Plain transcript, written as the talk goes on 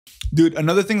Dude,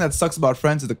 another thing that sucks about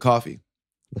France is the coffee.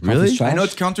 The Really? coffee's trash? I know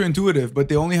it's counterintuitive, but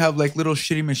they only have like little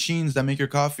shitty machines that make your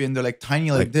coffee, and they're like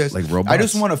tiny like this. like robots. I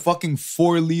just want a fucking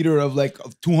 4 liter of like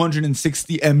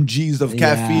 260 mgs of Yeah.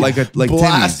 caffeine, like blasted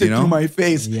Timmy's, you know? through my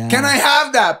face. Yeah. Can I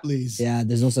have that, please? Yeah,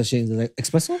 there's no such thing. They're like,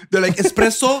 espresso? They're like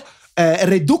espresso,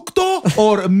 reducto,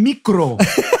 or micro.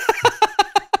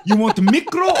 You want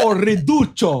micro or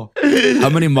reduccio? How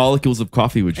many molecules of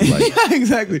coffee would you like? Yeah,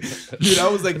 exactly. Dude, I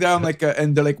was like that. I'm like,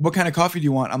 and they're like, what kind of coffee do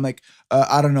you want? I'm like,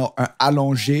 I don't know,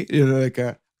 allongé, you know, like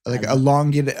a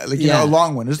elongated, like, you know, a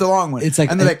long one. It's the long one. It's like,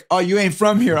 and they're like, oh, you ain't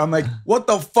from here. I'm like, what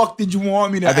the fuck did you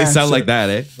want me to They answer? sound like that,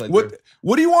 eh? Like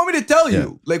What do you want me to tell you? Yeah.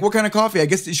 Like, what kind of coffee? I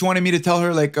guess she wanted me to tell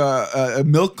her like a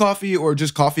milk coffee or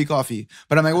just coffee.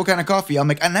 But I'm like, what kind of coffee? I'm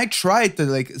like, and I tried to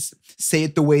like say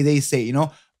it the way they say, you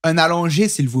know, un allongé,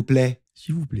 s'il vous plaît.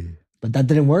 S'il vous plaît. But that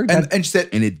didn't work? And she said,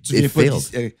 And it Tu viens pas failed.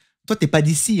 d'ici. Toi, t'es pas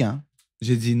d'ici, hein?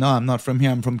 J'ai dit, no, I'm not from here.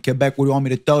 I'm from Quebec. What do you want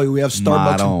me to tell you? We have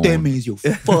Starbucks Maron. and Timmy's, you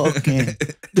fucking.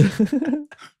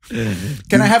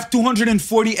 Can I have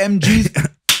 240 mgs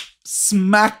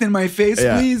smacked in my face,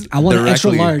 Yeah. please? I want an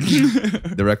extra Directly.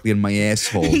 large. Directly in my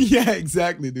asshole. Yeah,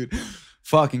 exactly, dude.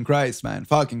 Fucking Christ, man.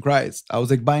 Fucking Christ. I was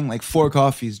like buying like 4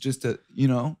 coffees just to, you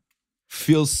know,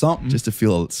 feel something. Just to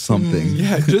feel something.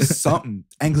 Yeah, just something.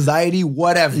 Anxiety,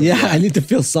 whatever. Yeah, I need to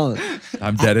feel something.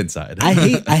 I'm dead inside. I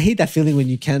hate that feeling when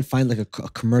you can't find like a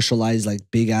commercialized like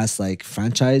big ass like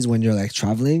franchise when you're like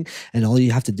traveling and all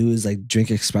you have to do is like drink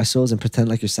espressos and pretend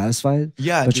like you're satisfied.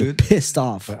 Yeah, but you're dude. pissed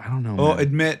off. But I don't know. Oh,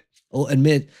 man.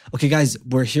 Admit. Okay, guys,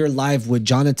 we're here live with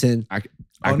Jonathan. Act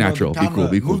Oh, no, natural. the Be cool.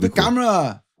 Be cool. Move Be the cool.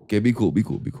 camera. Okay, be cool. Be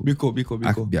cool. Be cool. Be cool, be cool,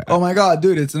 be cool. Yeah. Oh my God,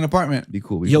 dude, it's an apartment. Be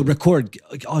cool. Be Yo, cool. record.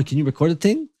 Oh, can you record the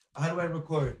thing? How do I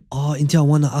record? Oh, Inti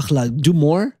Awana Akhla. Do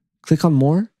more. Click on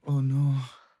more. Oh no.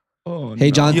 Oh, Hey,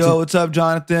 no. Jonathan. Yo, what's up,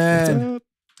 Jonathan? What's up?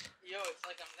 Yo, it's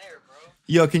like I'm there, bro.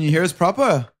 Yo, can you hear us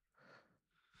proper?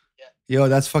 Yeah. Yo,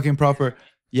 that's fucking proper.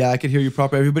 Yeah, I could hear you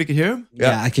proper. Everybody could hear him?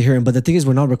 Yeah, I can hear him. But the thing is,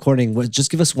 we're not recording.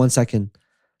 Just give us 1 second.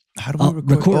 How do we record?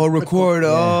 record. Oh, record. Yeah.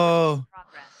 Oh.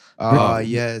 Ah, Re-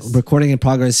 yes. Recording in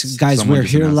progress. Guys, Someone we're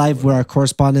just here announced live it. with our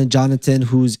correspondent, Jonathan,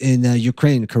 who's in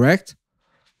Ukraine, correct?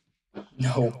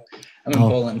 No, I'm in Oh.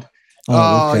 Poland.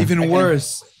 Oh, okay. even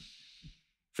worse.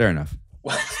 Fair enough.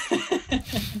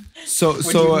 So, What do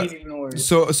so, you mean even worse?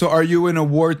 so are you in a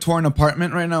war-torn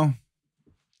apartment right now?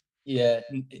 Yeah,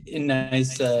 in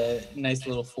nice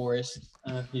little forest.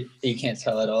 You can't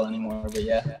tell at all anymore, but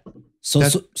yeah.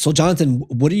 So, Jonathan,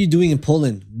 what are you doing in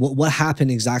Poland? What happened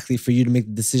exactly for you to make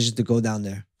the decision to go down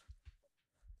there?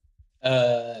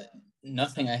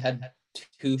 Nothing. I had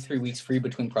 2-3 weeks free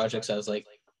between projects. I was like,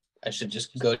 I should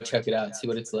just go check it out, see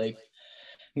what it's like,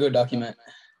 go document.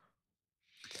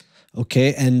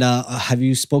 Okay, and have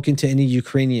you spoken to any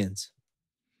Ukrainians?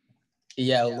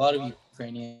 Yeah, a lot of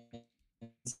Ukrainians.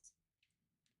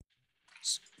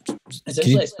 Can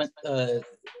Essentially, you- I spent.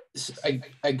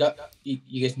 I got.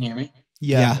 You guys can hear me?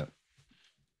 Yeah.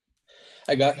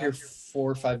 I got here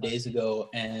 4 or 5 days ago,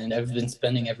 and I've been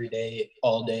spending every day,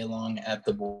 all day long, at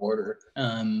the border.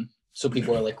 So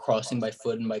people are like crossing by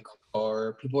foot and by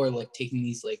car. People are like taking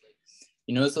these like,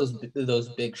 you know, those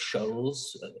big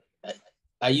shuttles.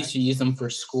 I used to use them for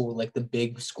school, like the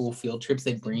big school field trips.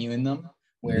 They bring you in them,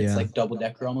 where Yeah. it's like double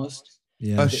decker almost.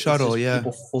 Yeah. A It's shuttle, just yeah.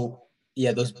 people full.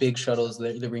 Yeah, those big shuttles.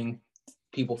 They're bringing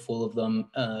people full of them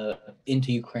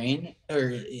into Ukraine or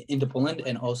into Poland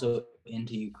and also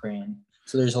into Ukraine.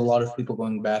 So there's a lot of people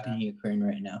going back into Ukraine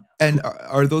right now. And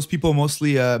are those people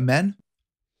mostly men?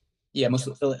 Yeah,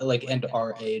 mostly like and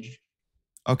our age,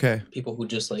 Okay. people who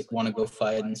just like want to go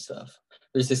fight and stuff.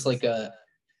 There's this like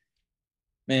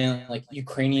like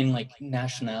Ukrainian like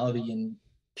nationality and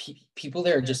people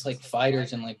there are just like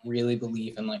fighters and like really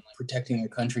believe in like protecting their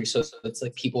country. So it's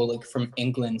like people like from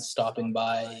England stopping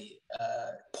by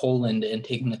Poland and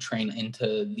taking the train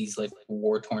into these like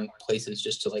war-torn places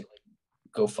just to like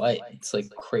go fight. It's like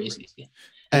crazy.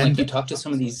 And like you talk to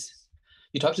some of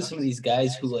these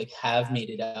guys who like have made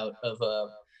it out of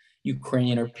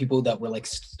Ukraine or people that were like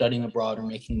studying abroad or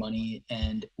making money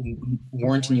and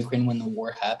weren't in Ukraine when the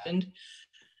war happened.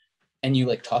 And you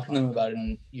like talk to them about it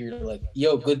and you're like,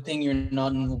 yo, good thing you're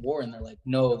not in the war. And they're like,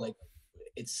 no, like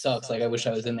it sucks. Like I wish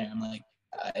I was in there. I'm like,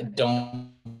 I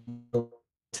don't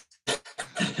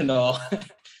know.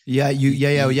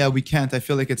 Yeah, we can't. I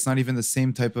feel like it's not even the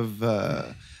same type of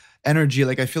energy.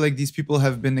 Like I feel like these people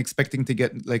have been expecting to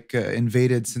get like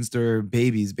invaded since they're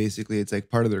babies. Basically, it's like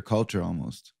part of their culture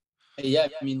almost. Yeah,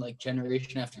 I mean, like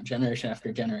generation after generation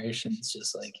after generation, it's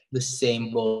just like the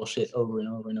same bullshit over and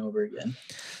over and over again.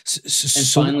 And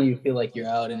So, finally, you feel like you're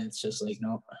out, and it's just like,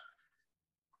 nope.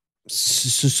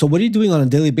 So what are you doing on a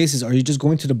daily basis? Are you just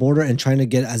going to the border and trying to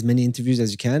get as many interviews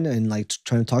as you can and like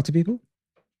trying to talk to people?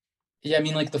 Yeah, I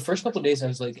mean, like the first couple of days, I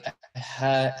was like,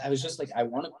 I was just like, I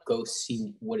want to go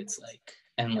see what it's like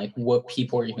and like what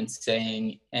people are even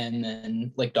saying, and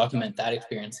then like document that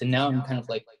experience. And now I'm kind of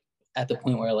like at the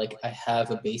point where like I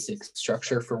have a basic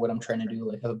structure for what I'm trying to do,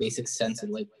 like have a basic sense of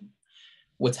like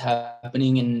what's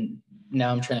happening, and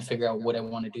now I'm trying to figure out what I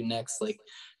want to do next. Like,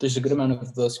 there's a good amount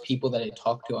of those people that I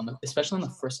talked to on the, especially on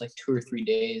the first like 2 or 3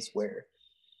 days where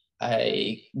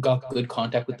I got good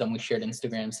contact with them. We shared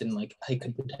Instagrams, and like I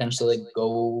could potentially like,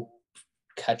 go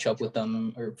catch up with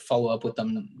them or follow up with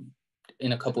them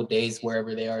in a couple days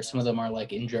wherever they are. Some of them are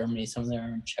like in Germany, some of them are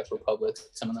in Czech Republic,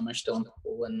 some of them are still in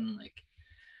Poland. Like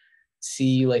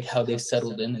see like how they've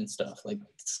settled in and stuff. Like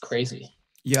it's crazy.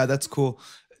 Yeah, that's cool.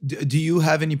 Do you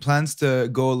have any plans to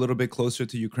go a little bit closer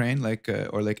to Ukraine, like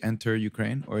or like enter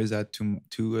Ukraine, or is that too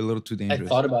a little too I dangerous?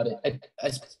 thought about it. I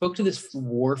spoke to this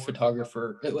war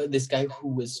photographer, this guy who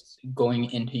was going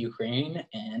into Ukraine,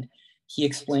 and he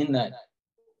explained that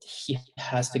he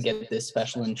has to get this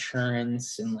special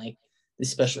insurance and like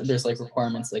this special. There's like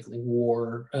requirements like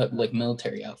war, like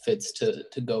military outfits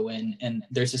to go in, and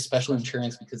there's a special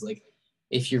insurance because like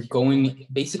if you're going,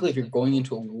 basically if you're going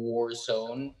into a war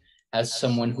zone as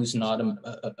someone who's not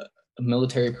a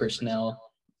military personnel,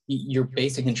 your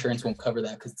basic insurance won't cover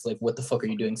that because it's like what the fuck are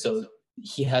you doing? So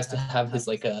he has to have his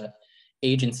like a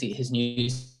agency, his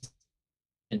news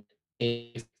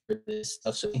for this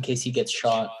stuff, so in case he gets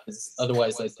shot, because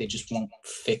otherwise like they just won't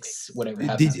fix whatever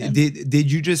happens to him.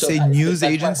 Did you just say news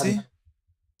agency?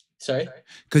 Sorry,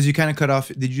 because you kind of cut off.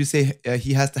 Did you say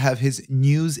he has to have his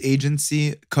news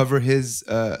agency cover his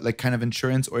like kind of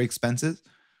insurance or expenses?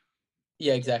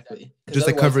 Yeah, exactly. Just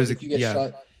like cover his, if you get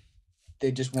shot,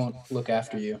 they just won't look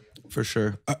after you. For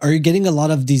sure. Are you getting a lot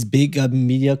of these big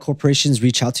media corporations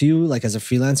reach out to you like as a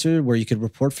freelancer where you could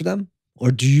report for them,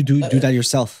 or do you do that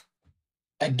yourself?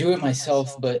 I do it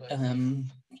myself, but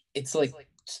it's like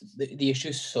the issue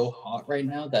is so hot right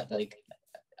now that like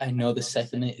I know the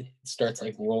second it starts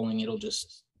like rolling, it'll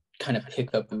just kind of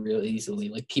pick up really easily.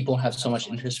 Like people have so much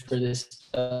interest for this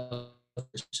stuff,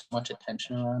 there's so much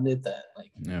attention around it that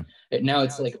like now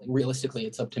it's like realistically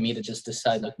it's up to me to just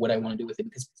decide like what I want to do with it,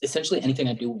 because essentially anything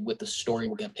I do with the story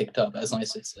will get picked up as long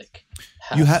as it's like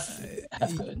half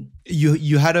good.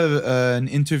 You had an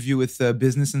interview with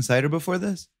Business Insider before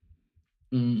this?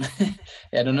 Yeah,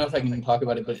 I don't know if I can talk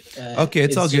about it, but okay,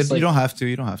 it's all good. Like, you don't have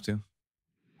to.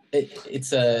 It's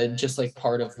just like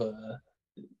part of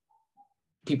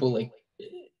people like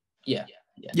yeah.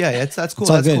 That's cool.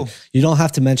 That's cool. You don't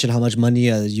have to mention how much money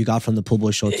you got from the Pool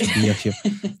Boy show to be here.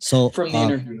 So from the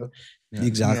interview,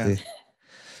 exactly. Yeah.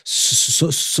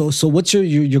 So what's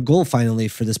your goal finally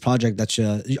for this project? That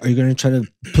are you going to try to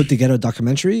put together a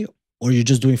documentary, or you're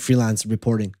just doing freelance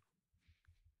reporting?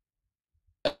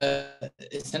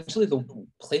 Essentially the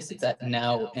place it's at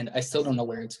now, and I still don't know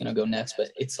where it's going to go next, but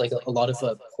it's like a lot of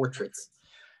portraits.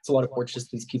 It's a lot of portraits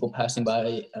of these people passing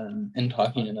by and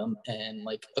talking to them, and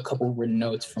like a couple written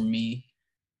notes from me,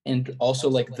 and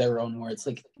also like their own words.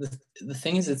 Like the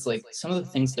thing is, it's like some of the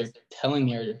things they're telling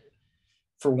me are,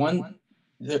 for one,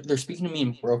 they're speaking to me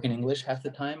in broken English half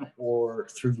the time or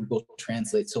through Google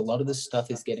Translate. So a lot of this stuff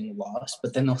is getting lost,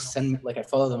 but then they'll send me, like I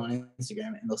follow them on Instagram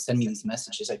and they'll send me these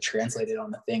messages. I translate it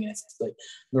on the thing, and it's like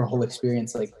their whole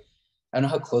experience. Like, I don't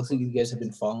know how closely you guys have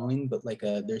been following, but like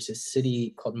there's a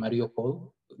city called Mariupol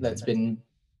that's been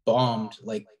bombed,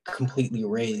 like completely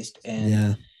razed.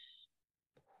 And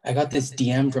I got this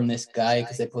DM from this guy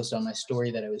because I posted on my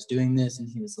story that I was doing this, and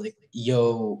he was like,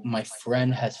 yo, my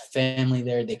friend has family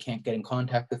there. They can't get in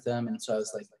contact with them. And so I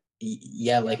was like,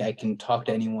 yeah, like I can talk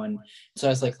to anyone. So I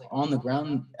was like on the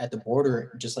ground at the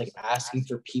border, just like asking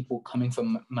for people coming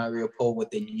from Mariupol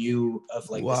what they knew of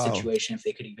like the situation, if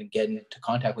they could even get into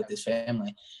contact with this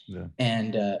family.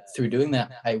 And through doing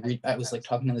that, I was like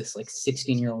talking to this like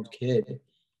 16-year-old kid.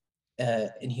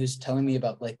 And he was telling me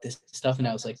about like this stuff, and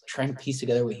I was like trying to piece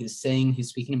together what he was saying. He was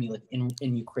speaking to me like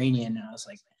in Ukrainian, and I was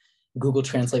like, Google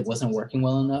Translate wasn't working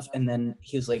well enough. And then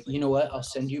he was like, you know what? I'll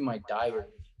send you my diary.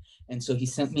 And so he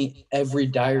sent me every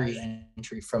diary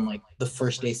entry from like the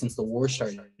first day since the war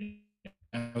started.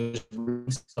 I was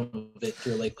reading some of it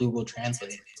through like Google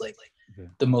Translate. It's like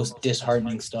the most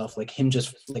disheartening stuff. Like him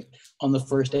just like on the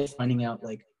first day finding out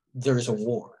like there's a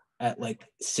war at like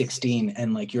 16,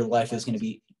 and like your life is going to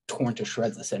be torn to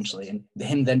shreds essentially, and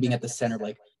him then being at the center of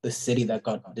like the city that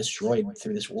got destroyed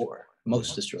through this war,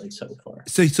 most destroyed so far.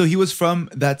 So he was from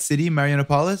that city,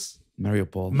 Mariupol.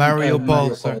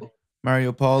 Mariupol.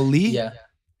 Yeah.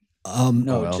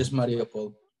 No, just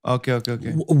Mariupol. Okay.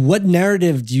 What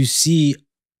narrative do you see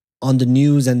on the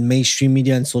news and mainstream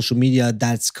media and social media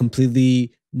that's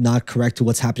completely not correct to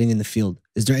what's happening in the field?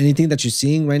 Is there anything that you're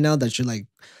seeing right now that you're like,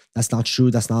 that's not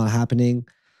true, that's not happening?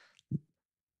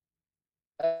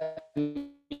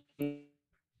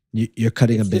 You're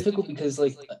cutting a It's bit. difficult because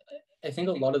like I think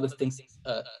a lot of the things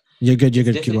You're good. You're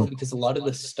it's good. Keep difficult going. because a lot of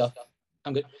the stuff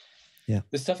I'm good. Yeah.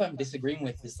 The stuff I'm disagreeing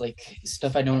with is like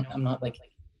stuff I'm not like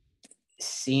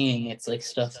seeing. It's like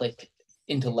stuff like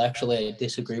intellectually I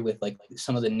disagree with, like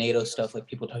some of the NATO stuff, like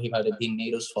people talking about it being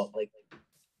NATO's fault, like,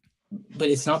 but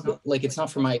it's not like, it's not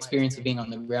from my experience of being on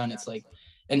the ground. It's like,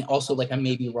 and also like I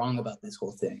may be wrong about this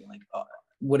whole thing. Like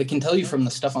what it can tell you from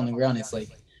the stuff on the ground, it's like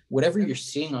whatever you're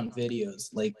seeing on videos,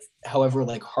 like however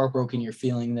like heartbroken you're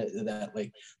feeling that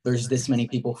like there's this many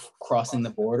people crossing the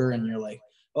border, and you're like,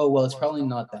 oh well, it's probably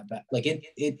not that bad. Like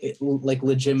it like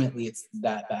legitimately it's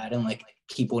that bad, and like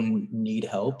people need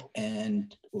help,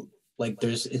 and like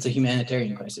it's a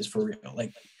humanitarian crisis for real.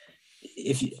 Like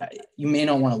if you may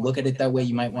not want to look at it that way,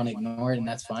 you might want to ignore it, and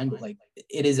that's fine, but like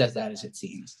it is as bad as it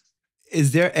seems.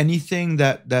 Is there anything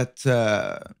that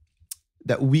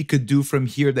we could do from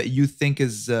here that you think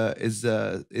is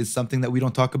something that we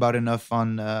don't talk about enough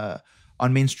on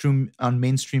mainstream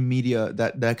media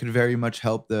that could very much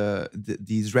help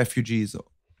these refugees?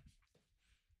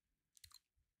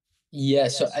 Yeah,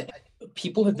 so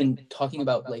people have been talking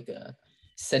about like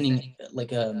sending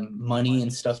like money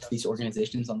and stuff to these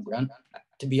organizations on the ground.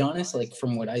 To be honest, like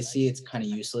from what I see, it's kind of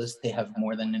useless. They have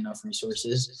more than enough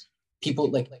resources.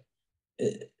 People like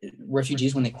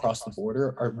refugees, when they cross the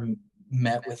border, are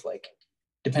met with like,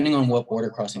 depending on what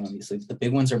border crossing, obviously the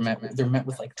big ones they're met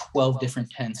with like 12 different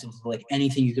tents of like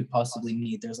anything you could possibly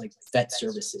need. There's like vet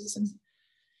services, and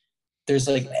there's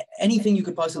like anything you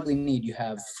could possibly need. You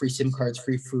have free SIM cards,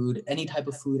 free food, any type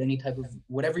of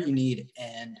whatever you need.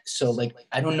 And so like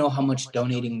I don't know how much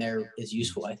donating there is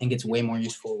useful. I think it's way more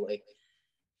useful like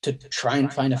to try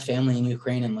and find a family in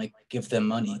Ukraine and like give them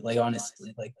money. Like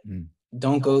honestly, like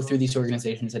don't go through these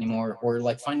organizations anymore, or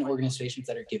like find organizations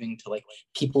that are giving to like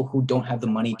people who don't have the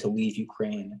money to leave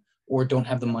Ukraine or don't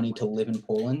have the money to live in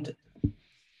Poland.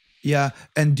 Yeah,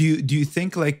 and do you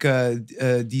think like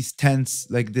these tents,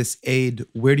 like this aid,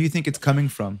 where do you think it's coming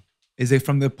from? Is it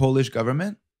from the Polish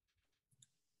government?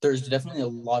 There's definitely a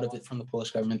lot of it from the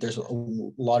Polish government. There's a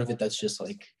lot of it that's just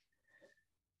like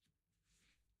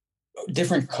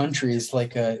different countries.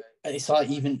 Like I saw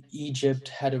even Egypt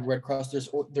had a Red Cross.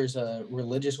 There's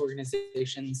religious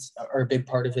organizations are a big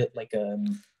part of it, like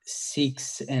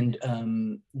Sikhs and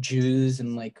Jews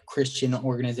and like Christian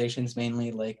organizations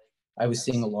mainly. Like I was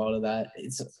seeing a lot of that.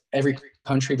 It's every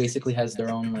country basically has their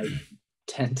own like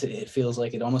tent. It feels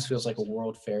like, it almost feels like a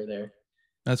world fair there.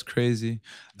 That's crazy.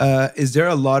 Is there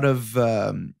a lot of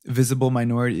visible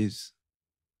minorities?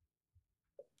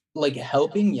 Like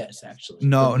helping, yes, actually.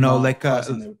 No, no, like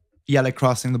crossing yeah, like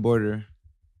crossing the border.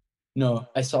 No,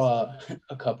 I saw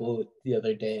a couple the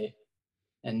other day,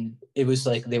 and it was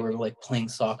like they were like playing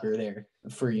soccer there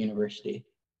for university.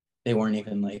 They weren't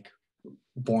even like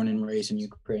born and raised in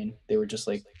Ukraine. They were just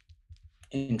like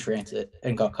in transit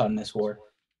and got caught in this war.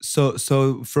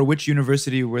 So for which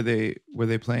university were they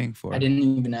playing for? I didn't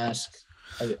even ask.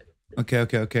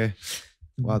 Okay.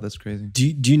 Wow, that's crazy.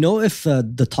 Do you know if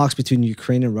the talks between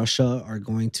Ukraine and Russia are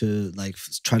going to like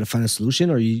try to find a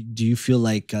solution, or do you feel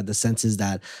like the sense is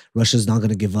that Russia's not going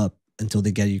to give up until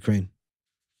they get Ukraine?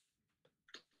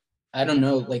 I don't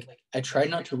know. Like I try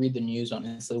not to read the news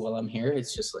honestly while I'm here.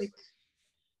 It's just like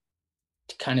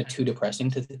kind of too depressing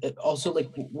to also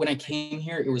like when I came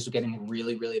here it was getting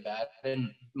really, really bad, and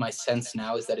my sense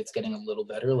now is that it's getting a little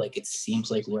better. Like it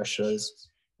seems like Russia's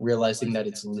realizing that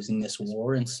it's losing this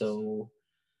war, and so,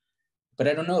 but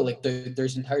I don't know, like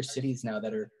there's entire cities now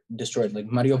that are destroyed. Like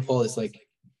Mariupol is like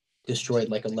destroyed,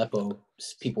 like Aleppo,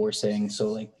 people were saying. So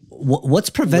like what's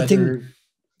preventing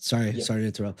sorry to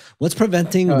interrupt, what's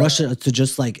preventing Russia to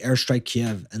just like airstrike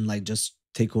Kiev and like just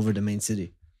take over the main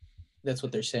city? That's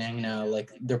what they're saying now.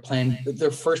 Like their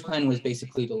first plan was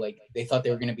basically to like, they thought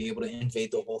they were going to be able to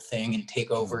invade the whole thing and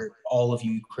take over all of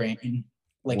Ukraine,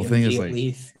 like Well,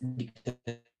 immediately.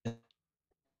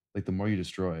 Like the more you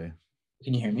destroy,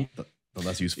 Can you hear me? The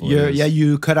less useful. Yeah,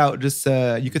 you cut out. Just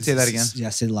you could say that again. Yeah,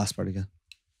 say the last part again.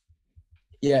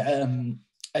 Yeah,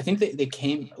 I think they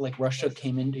came, like Russia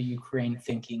came into Ukraine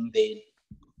thinking they'd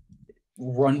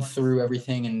run through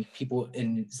everything and people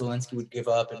and Zelensky would give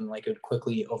up and like it would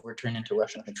quickly overturn into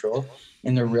Russian control,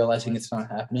 and they're realizing it's not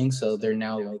happening, so they're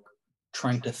now like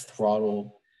trying to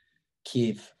throttle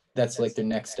Kiev. That's like their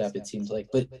next step, it seems like.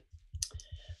 But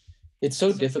it's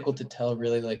so difficult to tell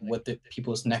really like what the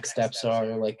people's next steps are.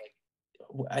 Like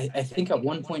I think at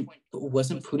one point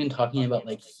wasn't Putin talking about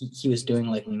like he was doing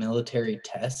like military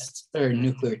tests or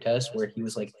nuclear tests where he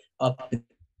was like up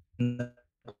in the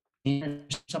plane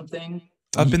or something.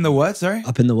 Up in the what? Sorry.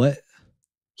 Up in the what?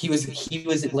 He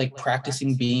was like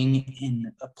practicing being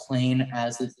in a plane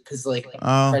as because like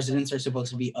Oh. presidents are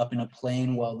supposed to be up in a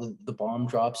plane while the bomb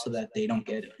drops so that they don't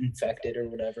get infected or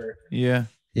whatever. Yeah.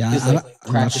 Yeah, He's I like don't- I'm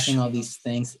not practicing sure. all these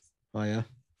things. Oh yeah.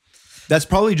 That's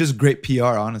probably just great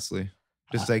PR, honestly.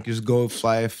 Just go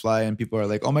fly, and people are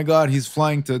like, "Oh my God, he's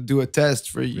flying to do a test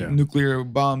for nuclear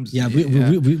bombs." Yeah,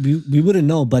 we wouldn't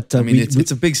know, but I mean,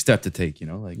 it's a big step to take, you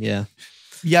know. Like, yeah.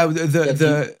 Yeah,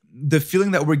 the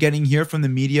feeling that we're getting here from the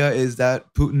media is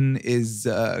that Putin is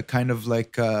kind of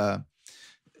like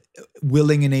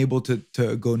willing and able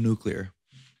to go nuclear.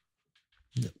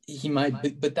 He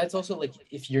might, but that's also like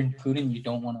if you're in Putin, you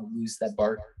don't want to lose that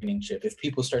bargaining chip. If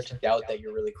people start to doubt that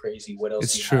you're really crazy, what else?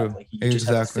 It's do you true. have? Like you just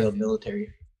have a Exactly. failed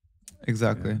military.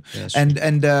 Exactly. Yeah, that's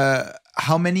And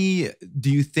how many do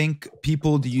you think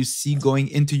people do you see going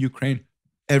into Ukraine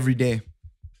every day?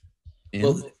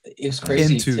 Well, it was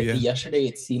crazy. Into, yeah. Yesterday,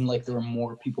 it seemed like there were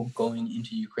more people going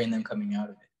into Ukraine than coming out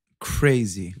of it.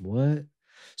 Crazy. What?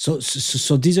 So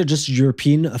these are just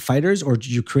European fighters or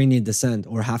Ukrainian descent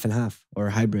or half and half or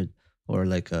hybrid or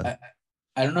like I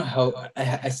don't know how.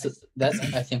 That's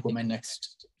I think what my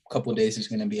next couple of days is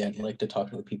going to be. I'd like to talk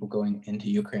to the people going into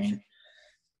Ukraine,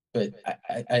 but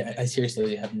I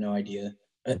seriously have no idea.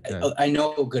 Okay. I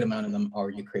know a good amount of them are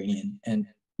Ukrainian, and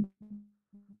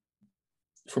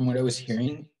from what I was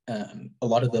hearing, a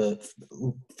lot of the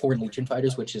Foreign Legion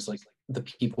fighters, which is like the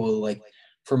people like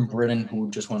from Britain who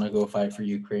just want to go fight for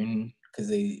Ukraine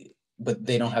but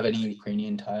they don't have any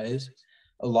Ukrainian ties.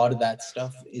 A lot of that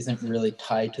stuff isn't really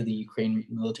tied to the Ukraine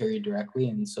military directly,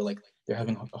 and so like they're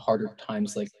having harder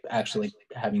times like actually like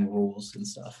having rules and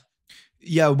stuff.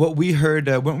 Yeah, what we heard,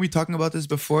 weren't we talking about this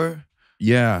before?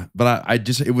 yeah, but I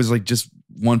just it was like just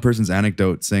one person's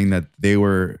anecdote saying that they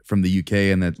were from the UK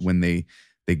and that when they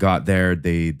got there,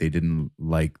 they didn't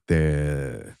like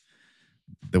the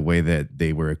way that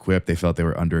they were equipped. They felt they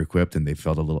were under equipped and they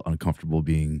felt a little uncomfortable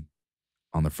being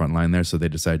on the front line there. So they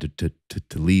decided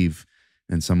to leave.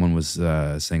 And someone was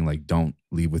saying like, don't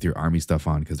leave with your army stuff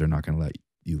on because they're not going to let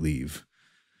you leave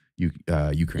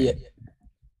Ukraine. Yeah.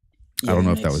 I don't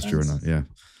know if that makes was true or sense. not. Yeah.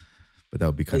 But that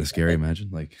would be kind of scary. Imagine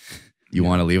like you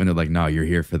want to leave and they're like, no, you're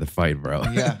here for the fight, bro.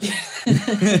 Yeah.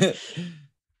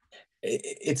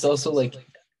 It's also like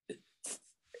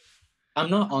I'm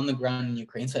not on the ground in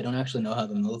Ukraine, so I don't actually know how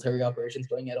the military operation's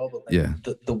going at all. But like Yeah.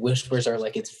 the whispers are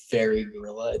like it's very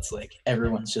guerrilla. It's like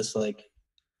everyone's just like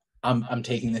I'm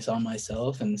taking this on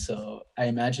myself, and so I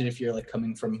imagine if you're like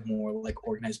coming from more like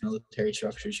organized military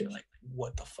structures, you're like,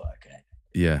 what the fuck?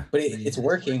 Yeah. But it's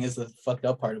working is the fucked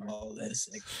up part of all of this.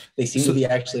 Like they seem to be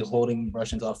actually holding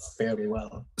Russians off fairly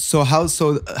well. So how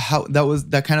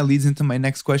that kind of leads into my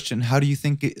next question. How do you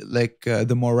think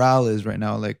the morale is right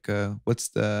now? Like what's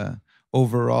the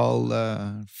overall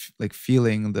like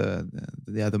feeling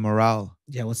the morale?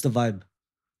 Yeah, what's the vibe?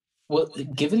 Well,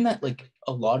 given that like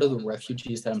a lot of the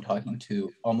refugees that I'm talking to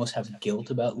almost have guilt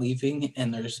about leaving,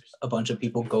 and there's a bunch of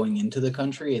people going into the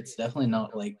country, it's definitely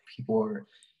not like people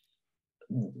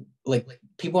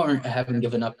haven't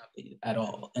given up at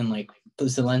all. And like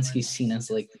Zelensky's seen as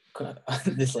like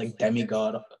this like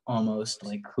demigod almost,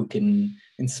 like who can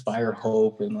inspire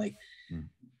hope and like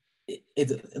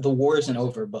the war isn't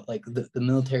over, but like the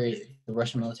military, the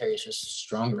Russian military is just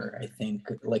stronger, I think,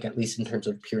 like at least in terms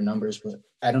of pure numbers. But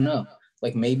I don't know,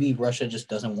 like maybe Russia just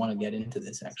doesn't want to get into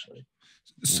this actually.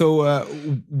 So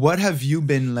what have you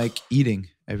been like eating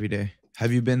every day?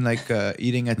 Have you been like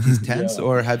eating at these tents Yeah.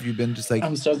 or have you been just like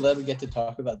I'm so glad we get to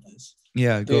talk about this.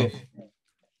 yeah, go.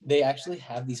 They actually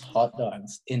have these hot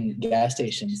dogs in gas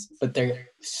stations, but they're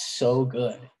so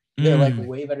good. They're like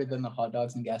way better than the hot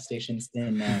dogs in gas stations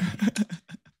in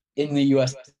the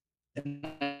US. And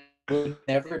I've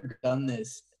never done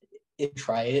this.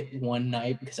 Try it one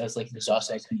night because I was like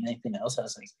exhausted. I couldn't eat anything else. I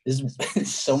was like, this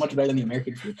is so much better than the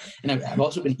American food. And I've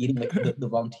also been eating like the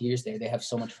volunteers there. They have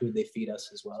so much food they feed us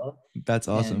as well. That's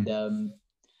awesome. And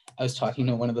I was talking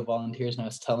to one of the volunteers and I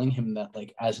was telling him that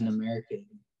like as an American,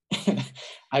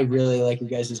 I really like you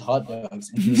guys' hot dogs.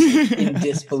 And he was like, in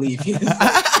disbelief. He was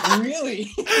like, really?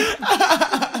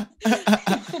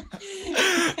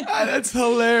 That's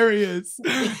hilarious.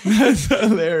 That's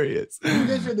hilarious. You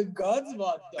guys are the gods of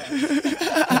hot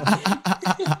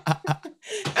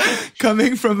dogs.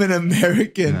 Coming from an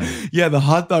American, yeah, the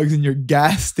hot dogs in your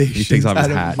gas station. He takes off his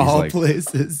hat. Of all He's like,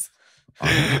 places.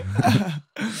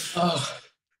 Oh,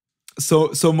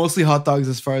 So mostly hot dogs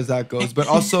as far as that goes, but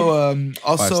also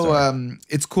Five-star.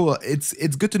 it's cool. It's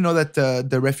good to know that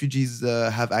the refugees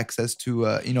have access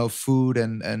to food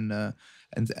and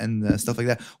stuff like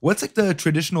that. What's like the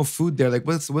traditional food there? Like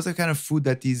what's the kind of food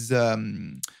that these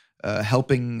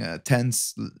helping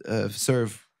tents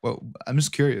serve? Well, I'm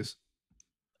just curious.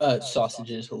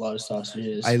 Sausages, a lot of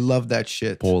sausages. I love that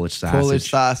shit. Polish sausage. Polish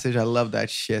sausage. I love that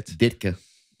shit. Ditka.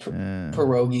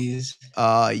 Pierogies.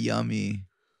 Yummy.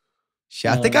 Shit,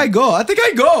 I think I go. I think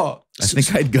I go. I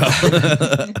think I'd go.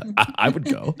 I would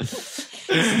go.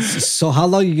 So how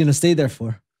long are you gonna stay there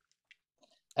for?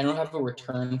 I don't have a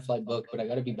return flight booked, but I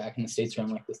got to be back in the States around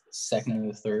like the 2nd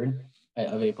or the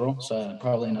 3rd of April. So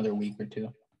probably another week or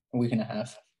two, a week and a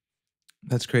half.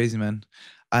 That's crazy, man.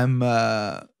 I'm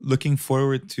looking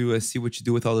forward to see what you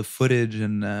do with all the footage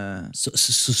and.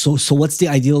 So what's the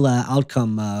ideal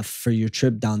outcome for your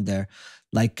trip down there?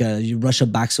 Like Russia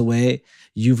backs away,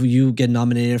 you get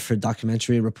nominated for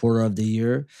documentary reporter of the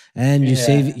year, and you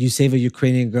save a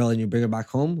Ukrainian girl and you bring her back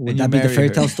home. Would that be the fairy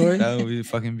tale story? That would be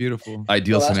fucking beautiful.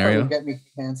 Ideal scenario. Would get me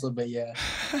canceled, but yeah.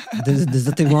 There's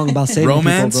nothing wrong about saving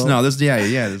romance. people, bro. No, there's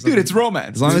there's Dude, it's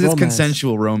romance. as long as it's romance.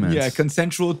 consensual romance. Yeah,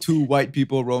 consensual two white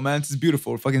people romance is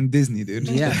beautiful. Fucking Disney, dude.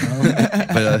 Yeah,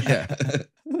 bro. But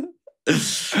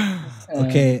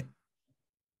Okay.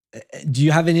 Do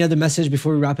you have any other message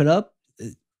before we wrap it up?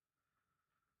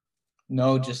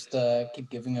 No, just keep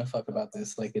giving a fuck about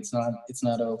this. Like it's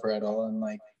not over at all, and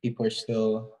like people are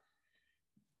still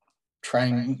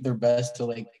trying their best to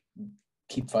like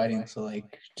keep fighting. So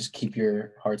like just keep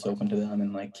your hearts open to them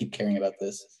and like keep caring about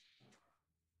this.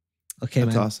 Okay,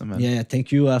 That's man. awesome, man. Yeah,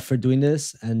 thank you for doing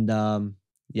this, and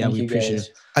Thank we you, appreciate guys.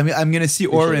 it. I mean, I'm gonna see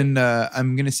Appreciate Oren.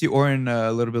 I'm gonna see Oren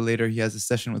a little bit later. He has a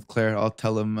session with Claire. I'll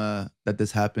tell him that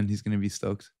this happened. He's gonna be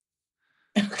stoked.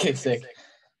 Okay, sick.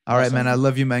 All right, Awesome. man. I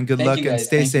love you, man. Good Thank luck you, and guys.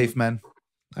 stay Thank safe, you. man.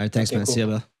 All right, thanks, Okay, man. cool. See ya,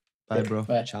 bro. Bye, bro.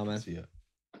 Bye. Ciao, man.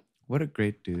 What a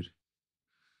great dude.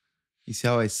 You see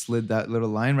how I slid that little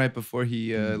line right before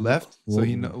he left? So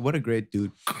he know what a great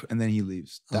dude. And then he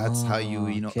leaves. That's how you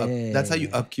that's how you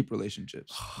Okay. upkeep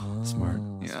relationships. Smart.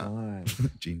 Yeah.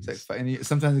 Smart. Genius. It's like, and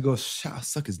sometimes it goes, shit, I'll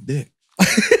suck his dick.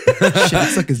 Shit, I'll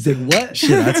suck his dick. What? Shit,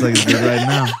 that's like good right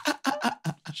now.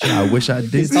 Shit, I wish I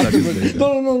did. Stop suck the his rec- dick.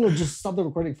 no. Just stop the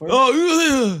recording first.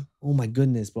 Oh, Oh my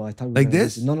goodness, bro. I thought we were Like gonna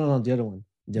this? listen. No, the other one.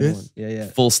 The other This? one. Yeah.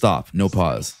 Full stop. No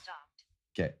pause.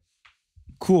 okay.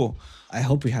 Cool. I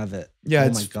hope we have it. Yeah, Oh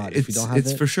it's, my god. It's, If we don't have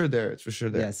it's it, for sure there. It's for sure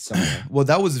there. yeah, sorry. Well,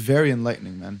 that was very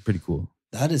enlightening, man. Pretty cool.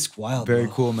 That is wild. Very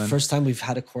bro. cool, man. First time we've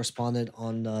had a correspondent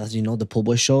on, the Pull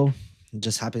Boy show. It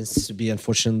just happens to be,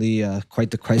 unfortunately,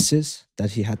 quite the crisis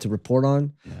that he had to report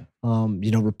on.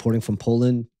 Yeah. Reporting from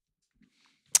Poland.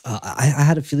 I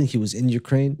had a feeling he was in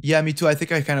Ukraine. Yeah, me too. I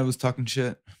think I kind of was talking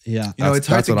shit. Yeah. You know, it's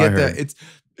hard That's to what I get that. heard.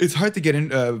 It's hard to get in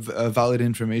valid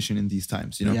information in these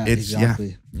times. You know. Yeah, It's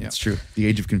exactly. Yeah. It's true. The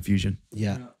age of confusion.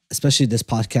 Yeah. Especially this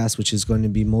podcast, which is going to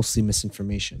be mostly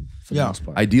misinformation for the Yeah. most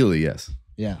part. Ideally, yes.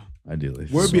 Yeah. Ideally.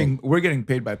 We're getting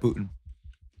paid by Putin.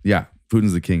 Yeah.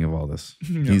 Putin's the king of all this.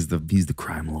 Yeah. He's the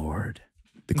crime lord.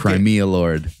 The Crimea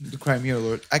lord. The Crimea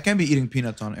Lord. I can't be eating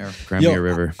peanuts on air. Crimea Yo,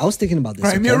 River. I was thinking about this.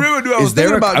 Crimea okay? River, dude. I was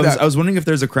thinking about I that. was wondering if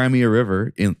there's a Crimea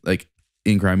River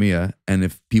in Crimea, and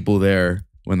if people there,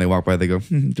 when they walk by, they go,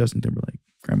 Justin Timberlake,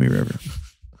 Crimea River.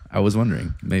 I was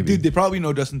wondering, maybe. Dude, they probably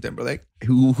know Justin Timberlake,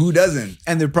 Who doesn't?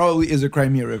 and there probably is a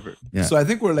Crimea River. Yeah. So I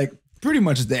think we're like pretty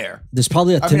much there. There's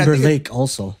probably a I mean, I think Timberlake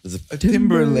also. There's A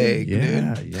Timberlake,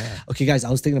 Yeah, dude. yeah. Okay, guys, I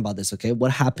was thinking about this. Okay,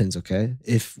 what happens? Okay,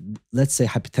 if let's say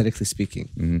hypothetically speaking,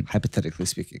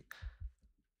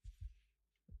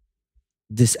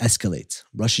 this escalates.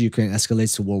 Russia-Ukraine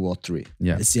escalates to World War III.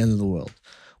 Yeah. It's the end of the world.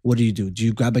 What do? Do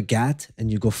you grab a gat and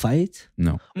you go fight,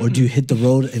 No, or do you hit the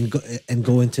road and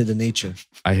go into the nature?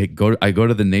 I go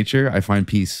to the nature. I find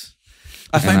peace.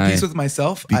 I find And peace with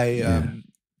myself. I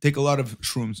take a lot of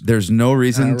shrooms. There's no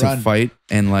reason And I to run. fight,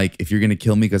 and like if you're gonna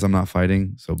kill me because I'm not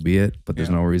fighting, so be it. But there's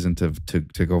Yeah. no reason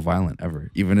to go violent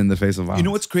ever, even in the face of violence. You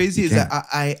know what's crazy You is that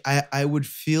I would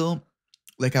feel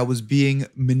like I was being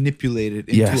manipulated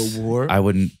into Yes. a war. I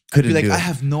wouldn't. I'd Couldn't be like, do I it.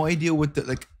 have no idea what the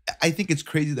like. I think it's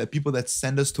crazy that people that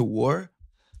send us to war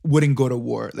wouldn't go to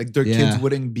war. Like their Yeah. kids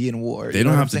wouldn't be in war. They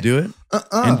don't have to do it,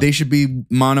 Uh-uh. and they should be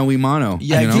mano y mano.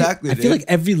 Yeah, you know? exactly. I feel like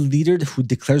every leader who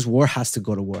declares war has to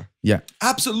go to war. Yeah,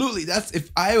 Absolutely. That's if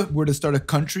I were to start a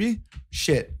country,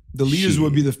 shit. The leaders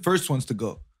would be the first ones to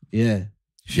go. Yeah.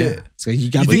 Shit. So you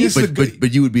got You think it's a but, good-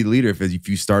 but you would be the leader if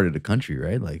you started a country,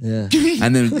 right? Like, yeah.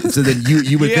 and then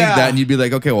you would think Yeah. that, and you'd be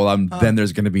like, okay, well, then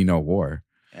there's gonna be no war.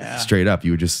 Yeah. Straight up,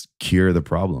 you would just cure the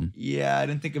problem. Yeah, I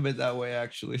didn't think of it that way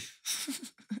actually.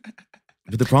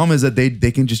 But the problem is that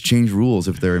they can just change rules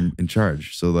if they're in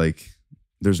charge. So like,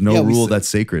 there's no Yeah, we rule saw- that's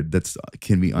sacred. That's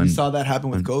can be We saw that happen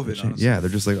with COVID. Honestly. Yeah, they're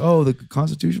just like, oh, the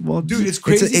Constitution. Well, Dude, it's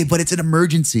crazy. but it's an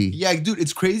emergency. Yeah, dude,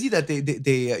 it's crazy that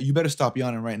they you better stop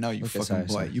yawning right now, you Okay, fucking sorry,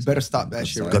 boy. sorry, You sorry. better stop that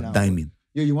shit right God now. damn it.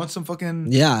 Yeah, you want some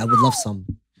fucking? Yeah, I would love some.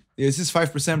 Yeah, this is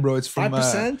 5%, bro. It's from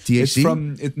 5%? It's THC?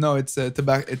 from it. No, it's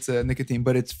tobacco. It's nicotine,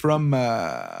 but it's from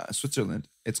Switzerland.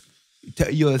 It's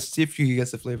let's see if you can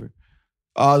guess the flavor.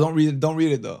 Don't read it. Don't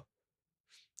read it though.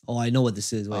 Oh, I know what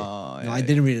this is. Wait, Oh, no, yeah, I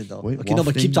didn't read it though. Wait, okay, no,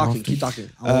 but keep wafting, talking. Keep talking.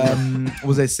 Oh, What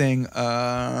was I saying?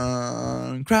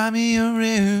 Cry me a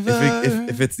river.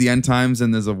 If it's the end times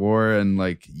and there's a war and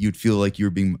like you'd feel like you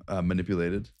were being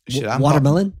manipulated. Shit,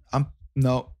 watermelon?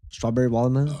 No, Strawberry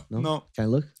watermelon? no. Can I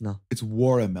look? No. It's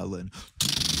watermelon.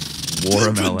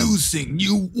 Watermelon. Introducing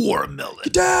new watermelon.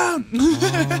 Get down.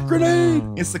 Grenade.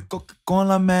 It's a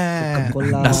Coca-Cola, man.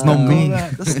 Coca-Cola. That's not me.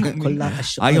 That's not me. Coca-Cola,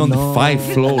 I on the know.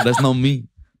 5 floor. That's not me.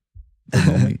 That's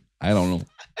not me. I don't know.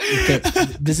 Okay,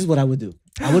 this is what I would do.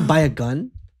 I would buy a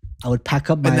gun. I would pack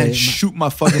up my. And then shoot my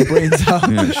fucking brains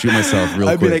out. Yeah, shoot myself real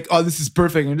I'd quick. be like, oh, this is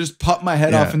perfect. And just pop my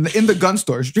head Yeah. off in the gun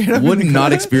store straight up. Wouldn't in the not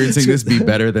gun. experiencing this be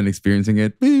better than experiencing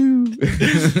it?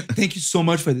 Thank you so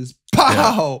much for this.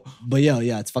 Pow! But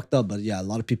yeah, it's fucked up. But yeah, a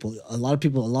lot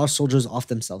of soldiers off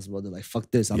themselves, bro. They're like,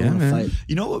 fuck this. I don't Yeah, want to man. fight.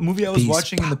 You know what movie I was Peace.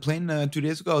 watching in the plane 2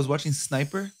 days ago? I was watching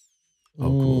Sniper. Oh,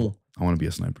 cool. I want to be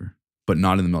a sniper, but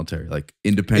not in the military. Like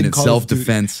independent Call of Duty.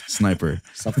 self-defense sniper.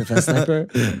 Self-defense sniper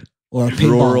or a paintball.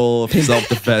 Rural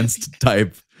self-defense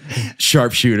type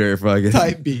sharpshooter. Fucking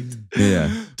Type beat.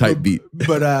 Yeah, type beat.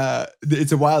 But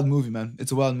it's a wild movie, man.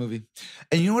 It's a wild movie.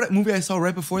 And you know what movie I saw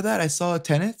right before that? I saw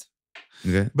Tenet.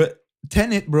 Okay. But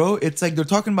Tenet, bro, it's like they're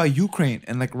talking about Ukraine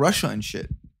and like Russia and shit.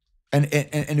 And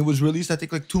it was released, I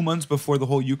think, like 2 months before the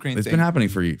whole Ukraine It's thing. been happening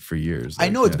for years. I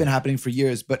like, know it's yeah. been happening for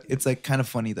years, but it's like kind of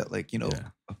funny that like, you know,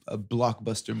 Yeah. a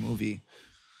blockbuster movie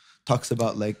talks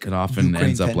about like It often Ukraine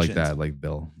ends up like tensions. that. Like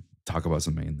they'll talk about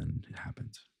something and then it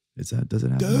happens. Does it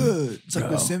happen? Dude, it's like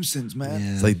Bro. The Simpsons, man.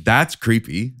 Yeah. It's like that's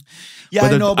creepy. Yeah,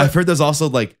 But I know, but I've heard there's also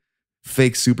like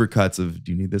fake supercuts of.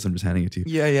 Do you need this? I'm just handing it to you.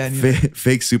 yeah, I knew that.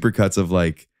 Fake supercuts of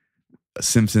like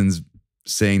Simpsons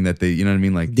saying that they, you know what I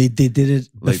mean? Like, They did it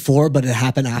Like- before, but it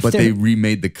happened after. but they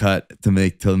remade the cut to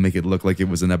make it look like it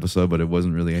was an episode, but it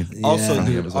wasn't really. Yeah. Also,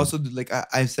 Yeah. dude, like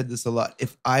I've said this a lot.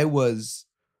 If I was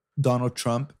Donald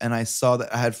Trump and I saw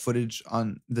that I had footage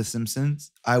on The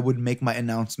Simpsons, I would make my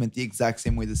announcement the exact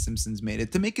same way The Simpsons made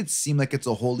it, to make it seem like it's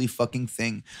a holy fucking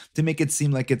thing, to make it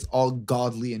seem like it's all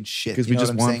godly and shit. Because You we know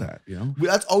just what I'm want saying? that, you know.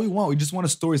 That's all we want. We just want a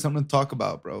story, something to talk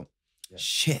about, bro.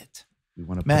 Shit. We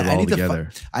want to Man, put it I all need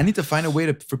together. I need to find a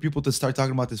way for people to start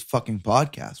talking about this fucking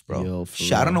podcast, bro. Yo, for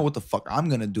Shit, I don't real. know what the fuck I'm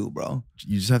gonna do, bro.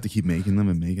 You just have to keep making them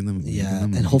and making them. And making Yeah,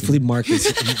 them and hopefully Mark is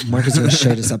going to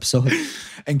share this episode.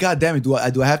 And god damn it, do I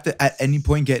have to at any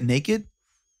point get naked?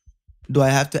 Do I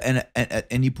have to at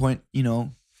any point, you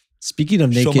know, Speaking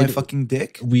of show naked, my fucking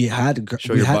dick? we had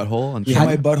show we your had, butthole and we Show had-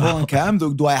 my butthole on cam?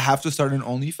 Do I have to start an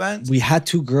OnlyFans? we had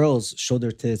 2 girls show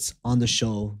their tits on the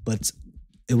show, but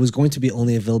it was going to be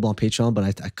only available on Patreon, but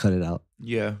I cut it out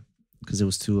Yeah. because it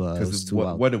was too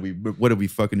wild. what are we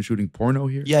fucking shooting porno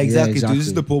here? Yeah, exactly, dude. This is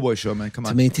exactly. the Pool Boy Show, man. Come To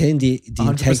on. maintain the 100%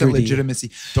 integrity.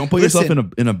 legitimacy. Don't put Listen,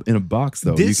 yourself in a box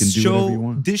though. You can do whatever you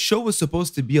want. This show was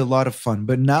supposed to be a lot of fun,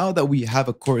 but now that we have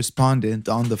a correspondent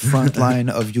on the front line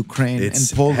of Ukraine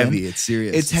and Poland, heavy. It's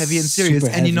serious. it's heavy and serious.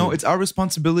 Super And you know, heavy. it's our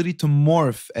responsibility to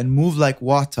morph and move like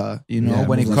Wata, you know, Yeah,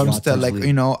 when it move like comes to Wata. like,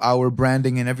 you know, our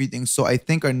branding and everything. So I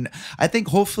think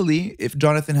hopefully if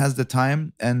Jonathan has the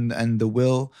time and the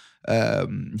will,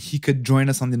 he could join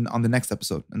us on the next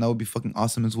episode, and that would be fucking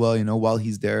awesome as well. You know, while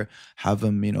he's there, have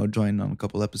him, you know, join on a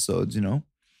couple episodes, you know.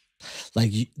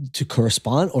 Like to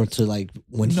correspond or to like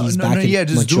when No, he's back in yeah,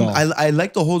 just Zoom. Montreal. I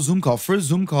like the whole Zoom call. First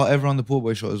Zoom call ever on the Pool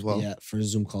Boy Show as well. Yeah, first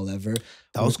Zoom call ever.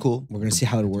 That was cool. We're gonna see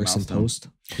how it works in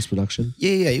milestone. post production.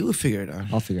 Yeah, you will figure it out.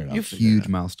 I'll figure it out. You Huge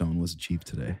milestone was achieved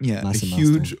today. Yeah, Massive a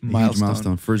huge milestone. Huge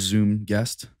milestone. First Zoom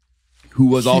guest, who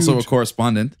was also a Huge.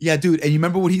 correspondent. Yeah, dude. And you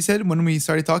remember what he said when we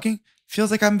started talking? Feels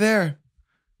like I'm there.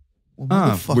 Well,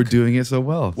 motherfucker. We're doing it so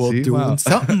well. Well, See? doing Wow.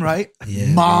 something right.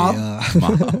 Yeah, Mom.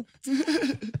 Mom.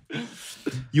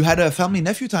 You had a family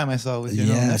nephew time I saw with your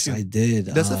little Yes, nephew. I did.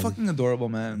 That's a fucking adorable,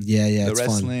 man. Yeah, The it's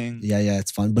wrestling. fun. Yeah,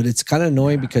 it's fun, but it's kind of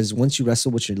annoying because once you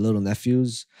wrestle with your little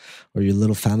nephews or your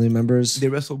little family members, They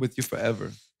wrestle with you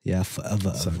forever. yeah,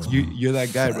 forever. Sucks. You're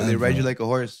that guy, bro. They ride you Forever. like a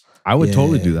horse. I would Yeah.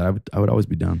 totally do that. I would always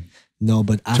be down. No,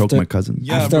 but Choke after my cousin.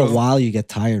 Yeah, after a bro. while, you get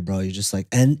tired, bro. You're just like,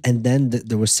 and then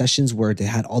there were sessions where they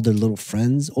had all their little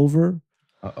friends over.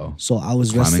 Uh-oh. So I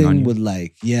was Climbing on wrestling you? with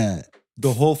like, yeah,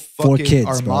 The whole 4 fucking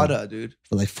kids, bro. armada, dude.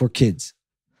 for like 4 kids.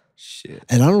 Shit.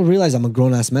 And I don't realize I'm a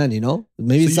grown ass man. You know,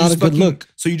 maybe it's you not a just good fucking- look.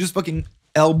 So you just fucking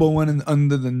elbow one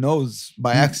under the nose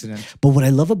by accident. But what I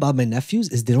love about my nephews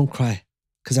is they don't cry.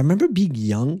 Cause I remember being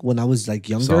young when I was like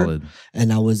younger, Solid.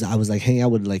 and I was like hanging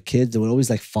out with like kids. They would always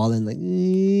like fall in like.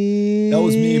 That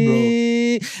was me,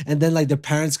 bro. And then like their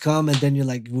parents come, and then you're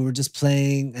like, we were just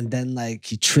playing, and then like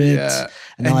he tripped, Yeah.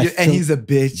 and, now I And he's a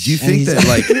bitch. Do you And think he's- that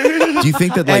like? Do you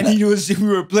think that like? And we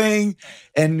were playing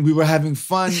and we were having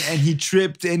fun and he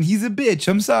tripped and he's a bitch.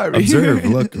 I'm sorry. Observe,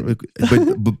 look,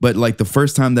 but like the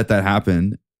first time that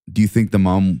happened, do you think the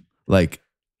mom like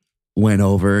went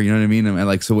over? You know what I mean? And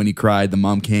like, so when he cried, the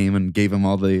mom came and gave him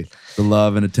all the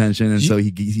love and attention, and so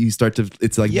he start to.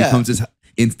 It's like becomes this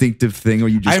instinctive thing where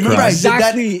you just. I remember cry.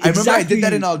 Exactly, I remember I did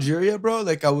that exactly. in Algeria, bro.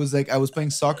 Like I was playing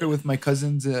soccer with my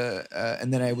cousins,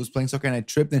 and then I was playing soccer and I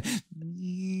tripped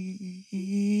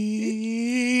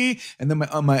and then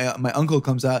my uncle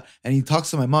comes out and he talks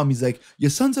to my mom. He's like, "Your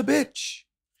son's a bitch."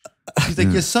 He's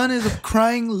like, "Your son is a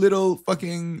crying little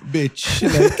fucking bitch."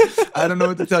 Like, I don't know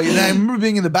what to tell you. And I remember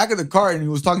being in the back of the car and he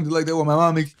was talking to like that with my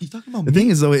mom. Like, he's talking about The me. thing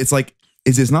is though, it's like,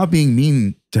 it's not being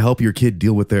mean to help your kid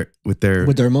deal with their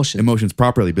emotions. emotions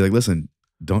properly. Be like, listen,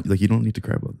 you don't need to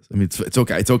cry about this. I mean, it's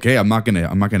okay. It's okay. I'm not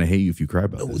gonna hate you if you cry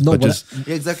about this. No, but what just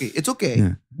Yeah, exactly. It's okay.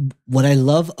 Yeah. What I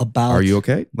love about are you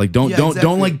okay? Like don't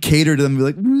like cater to them. And be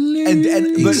like And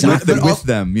Exactly. with also,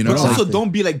 them. You know. but also Exactly.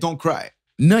 don't be like, don't cry.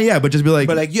 No, yeah, but just be like,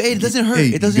 But like, hey, it doesn't hurt. Hey,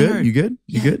 It doesn't you good? hurt. You good?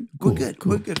 You Yeah, good? we're good.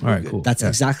 We're good. All right, We're good. cool. That's Yeah.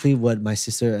 exactly what my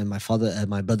sister and my father and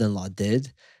my brother-in-law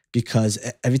did, because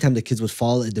every time the kids would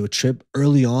fall, they would trip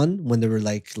early on when they were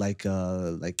fucking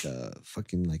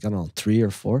like I don't know 3 or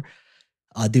 4.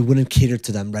 They wouldn't cater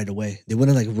to them right away. They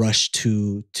wouldn't like rush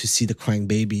to see the crying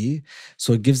baby.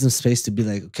 So it gives them space to be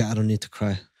like, okay, I don't need to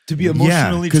cry. To be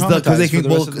emotionally traumatized because they for can the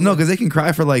rest of the life. because they can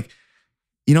cry for like,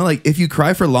 you know, like if you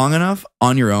cry for long enough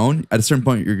on your own, at a certain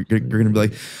point you're gonna be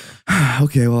like,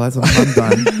 okay, well I'm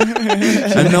done,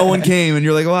 and no one came, and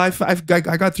you're like, well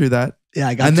I got through that, Yeah,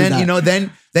 I got. and through then that. you know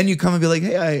then you come and be like,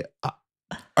 hey,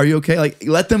 are you okay? Like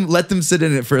let them sit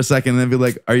in it for a second, and then be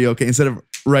like, are you okay? Instead of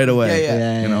right away. Yeah,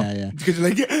 yeah, you know? yeah. Because you're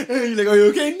like, are you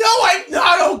okay? No, I'm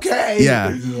not okay.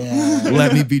 Yeah. Yeah.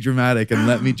 Let me be dramatic and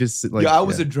let me just like. I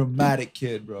was a dramatic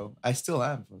kid, bro. I still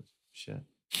am. Bro. Shit.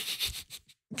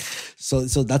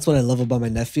 So that's what I love about my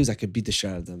nephews. I could beat the shit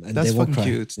out of them, and That's they won't fucking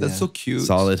cry. cute. That's Yeah. so cute.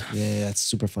 solid. Yeah, it's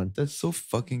super fun. That's so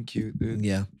fucking cute, dude.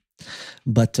 Yeah,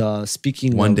 but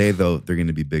speaking One of, day though, they're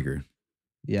gonna be bigger.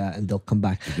 yeah, and they'll come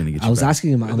back. They're gonna get. I you was back.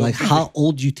 asking him, I'm don't like, think how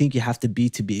old do you think you have to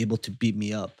be able to beat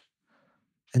me up?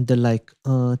 And they're like,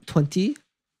 20.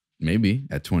 Maybe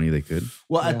at 20 they could.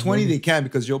 Well, Yeah, at 20 maybe. they can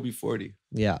because you'll be 40.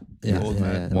 Yeah, You yeah, old yeah,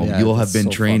 man. yeah. Well, Yeah, you'll have that's been so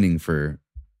fun. training for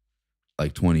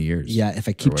like 20 years. Yeah, if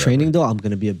I keep whatever. training though, I'm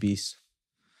gonna be a beast.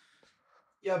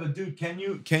 Yeah, but dude, can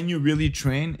you really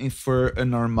train for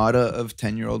an armada of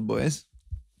 10-year-old boys?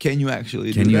 Can you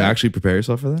actually? Can do you that? actually prepare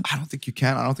yourself for that? I don't think you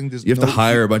can. I don't think there's. You have to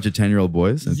hire a bunch of 10-year-old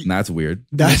boys, and that's weird.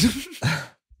 That's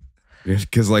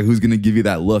Because like, who's gonna give you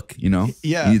that look? You know,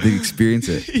 Yeah. you need to experience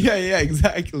it yeah,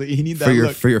 exactly. You need that for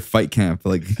your look. fight camp.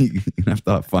 Like you have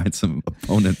to find some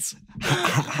opponents.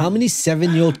 How many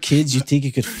 7-year-old kids you think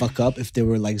you could fuck up if they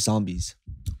were like zombies?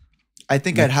 I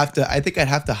think I'd have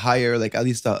to hire like at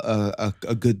least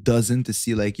a good dozen to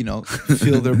see, like, you know,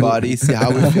 feel their body, see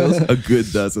how it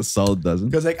feels. A solid dozen.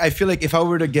 Because like I feel like if I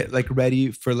were to get like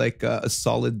ready for like a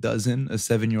solid dozen of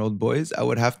 7-year-old boys, I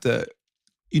would have to,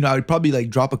 you know, I would probably like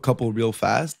drop a couple real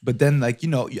fast, but then like, you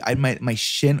know, I might my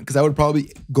shin, because I would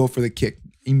probably go for the kick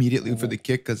immediately for the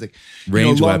kick, because like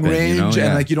Range you know, long weapon, range, you know? and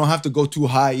Yeah. like you don't have to go too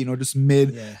high, you know, just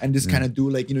mid Yeah. and just kind of do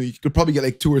like, you know, you could probably get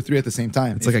like 2 or 3 at the same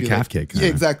time. It's if like a you, calf kick, Yeah, kinda.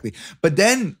 exactly. But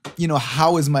then, you know,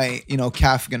 how is my, you know,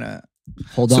 calf gonna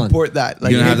Hold on. support that?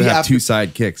 Like You're gonna have to maybe have after- 2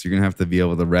 side kicks. You're gonna have to be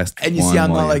able to rest. And you see,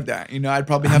 I'm not like that. You know, I'd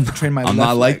probably have to train my I'm left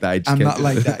not like leg. that. I just I'm can't not do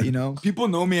like it. that, you know? People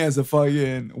know me as a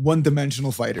fucking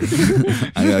one-dimensional fighter.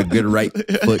 I got a good right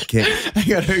foot kick. I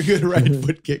got a good right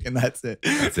foot kick, and that's it.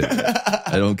 That's it.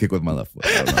 I don't kick with my left foot.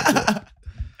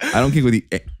 I don't kick with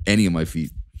any of my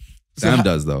feet. Sam how-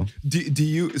 does though. Do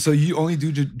you? So you only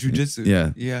do jujitsu?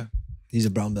 Yeah. Yeah. He's a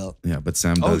brown belt. Yeah, but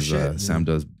Sam Oh, does. shit. Sam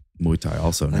does Muay Thai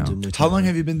also I now. do Muay How Thai. long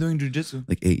have you been doing jujitsu?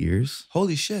 Like 8 years.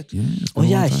 Holy shit! Yeah. it's Oh been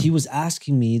a long yeah, time. he was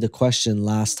asking me the question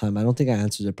last time. I don't think I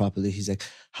answered it properly. He's like,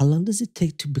 "How long does it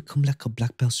take to become like a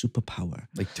black belt superpower?"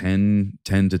 like 10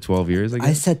 to 12 years. I guess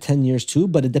I said 10 years too,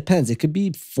 but it depends. It could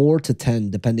be 4 to 10,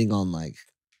 depending on like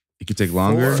it could take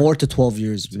longer. 4 to 12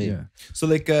 years, maybe. Yeah. So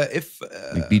like, if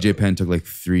Like BJ Penn took like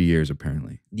 3 years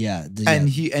apparently. Yeah, and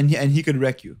he could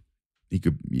wreck you. He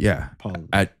could, yeah. probably.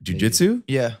 At jujitsu,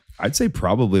 Yeah. I'd say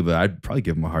probably, but I'd probably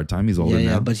give him a hard time. He's older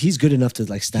now. but he's good enough to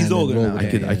like stand. He's older and roll now.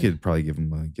 with it. I could probably give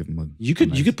him a. You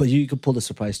could pull the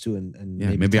surprise too, and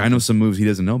Maybe I know some moves he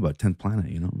doesn't know about. 10th Planet,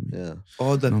 you know. Yeah. Oh, know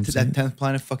what I'm saying? that 10th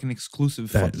Planet fucking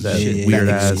exclusive That shit. weird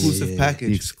That ass exclusive the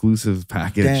package. exclusive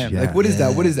package. Damn, yeah. like what is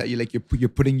that? What Yeah. is that? You're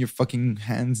putting your fucking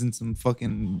hands in some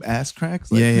fucking ass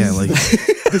cracks. Like, Yeah, like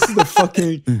this is the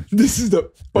fucking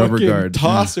Rubber fucking guard,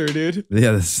 tosser, dude.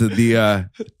 yeah. This is the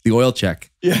oil check.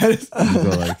 Yeah, You go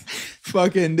like,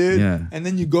 fucking dude. Yeah. And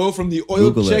then you go from the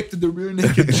oil Google check it. to the rear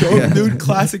naked choke, Yeah. dude.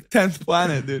 Classic 10th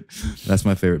Planet, dude. that's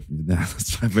my favorite.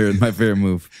 That's my favorite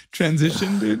move.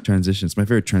 Transition, dude. Transition. It's my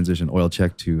favorite transition. Oil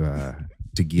check to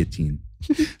guillotine.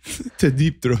 To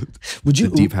deep throat. Would you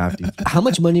To deep half deep. How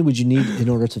much money would you need in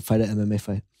order to fight an MMA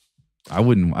fight? I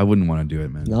wouldn't want to do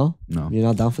it, man. No, No. you're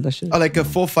not down for that shit. Oh, like a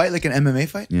full fight, like an MMA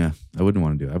fight. Yeah, I wouldn't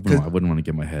want to do it. I wouldn't want to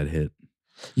get my head hit.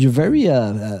 You're very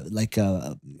like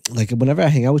whenever I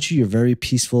hang out with you, you're very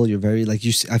peaceful. You're very like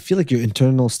you. I feel like your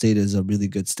internal state is a really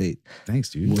good state. Thanks,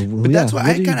 dude. But that's why what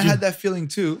I do you kind of do? had that feeling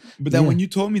too. But then Yeah. when you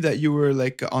told me that you were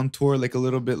like on tour, like a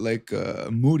little bit like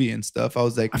moody and stuff, I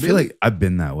was like, I feel really? like I've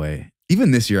been that way. Even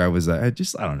this year, I was. I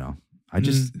don't know. I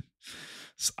just.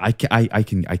 I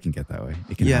can get that way.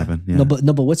 It can Yeah. happen. Yeah. No,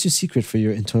 but what's your secret for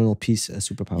your internal peace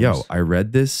superpowers? Yo, I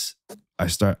read this. I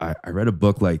read a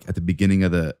book like at the beginning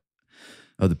of the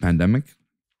pandemic.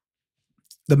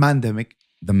 the mandemic.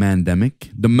 The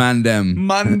mandemic. The mandem.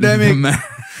 Mandemic.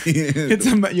 It's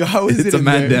yo, how is It's it a in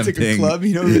there? mandem It's like thing. a club,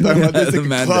 you know what we're talking about? It's The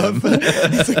like a club.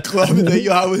 mandem. It's a club. And then,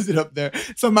 yo, how is it up there?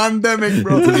 It's a mandemic,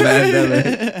 bro. It's a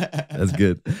mandemic. That's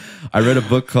good. I read a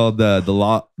book called the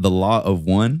Law of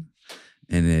One,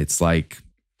 and it's like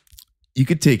you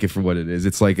could take it for what it is.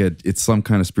 It's like it's some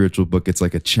kind of spiritual book. It's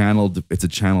like a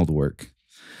channeled work.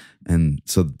 And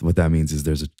so what that means is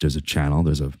there's a channel,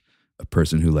 there's a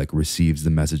person who like receives the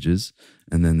messages,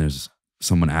 and then there's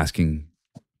someone asking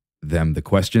them the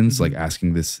questions, like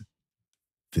asking this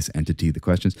entity the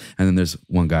questions, and then there's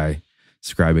one guy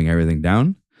scribing everything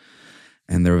down.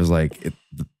 And there was like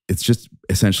it's just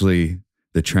essentially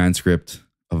the transcript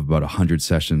of about 100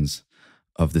 sessions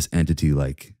of this entity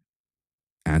like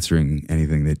answering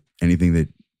anything that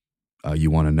you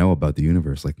want to know about the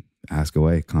universe, like ask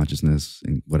away, consciousness,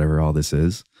 and whatever all this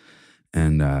is.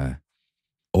 And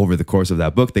over the course of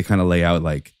that book, they kind of lay out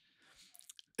like,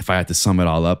 if I had to sum it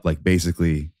all up, like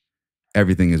basically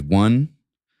everything is one.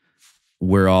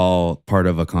 We're all part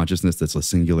of a consciousness that's a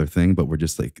singular thing, but we're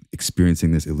just like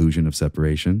experiencing this illusion of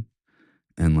separation.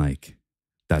 And like,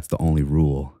 that's the only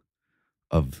rule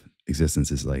of existence,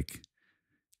 is like,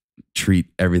 treat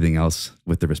everything else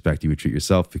with the respect you would treat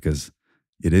yourself, because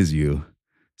it is you.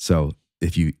 So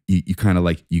if you kind of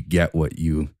like, you get what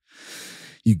you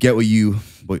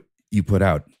put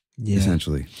out,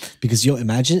 essentially. Because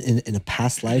imagine in a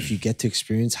past life you get to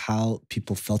experience how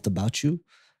people felt about you.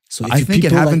 So if I think it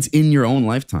people, happens in your own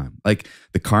lifetime. Like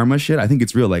the karma shit, I think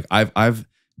it's real. Like I've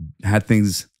had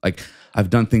things, like I've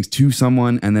done things to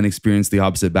someone and then experienced the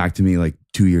opposite back to me like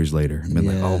 2 years later. And been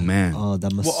like, oh man. Oh,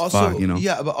 that must. Well, also, fuck, you know?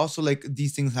 yeah, but also like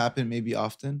these things happen maybe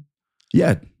often.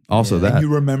 Yeah. Also Yeah. that. And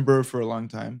you remember for a long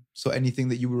time. So anything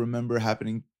that you remember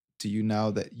happening to you now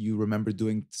that you remember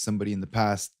doing to somebody in the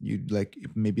past, you like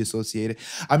maybe associate it.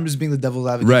 I'm just being the devil's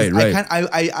advocate. Right, 'cause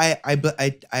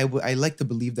right. I like to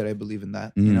believe that I believe in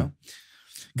that, Mhm. you know?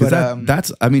 Because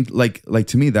that's, I mean, like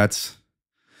to me, that's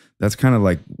kind of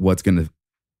like what's going to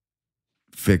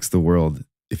fix the world,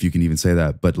 if you can even say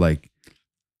that. But like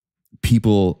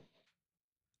people,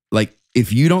 like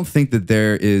if you don't think that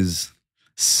there is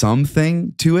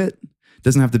something to it,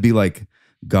 doesn't have to be like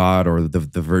God or the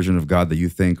version of God that you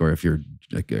think, or if you're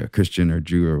like a Christian or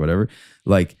Jew or whatever,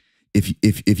 like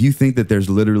if you think that there's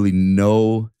literally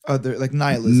no Other like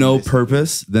nihilism. no basically.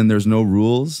 purpose, then there's no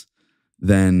rules,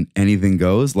 then anything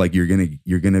goes. Like you're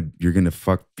gonna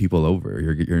fuck people over.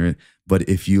 You're but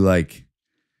if you like,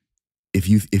 if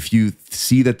you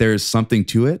see that there's something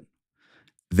to it,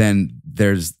 then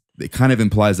it kind of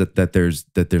implies that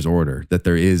there's order, that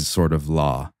there is sort of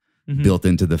law Mhm. built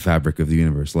into the fabric of the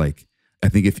universe. Like I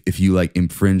think if you like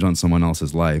infringe on someone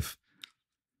else's life,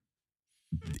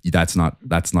 that's not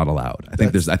allowed. I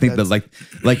think there's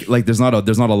there's not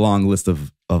a long list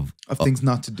of things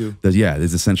not to do.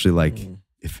 there's essentially like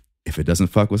if it doesn't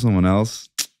fuck with someone else,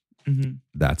 Mhm.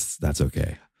 that's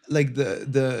okay. Like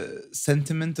the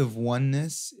sentiment of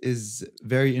oneness is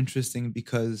very interesting,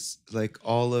 because like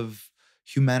all of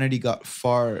humanity got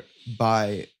far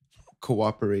by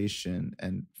cooperation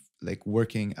and like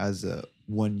working as a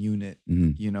one unit,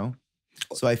 Mhm. you know?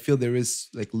 So I feel there is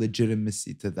like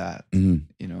legitimacy to that, Mhm.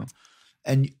 you know?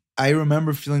 And I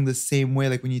remember feeling the same way.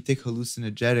 Like when you take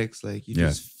hallucinogenics, like you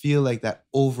just feel like that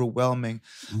overwhelming.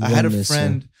 I had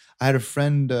a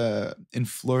friend in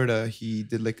Florida. He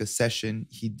did like a session.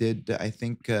 He did, I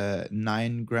think,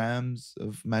 9 grams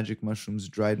of magic mushrooms,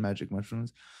 dried magic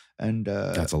mushrooms. And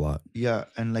that's a lot. Yeah.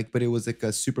 And like, but it was like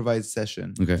a supervised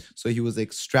session. Okay. So he was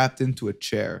like strapped into a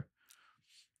chair.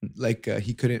 Like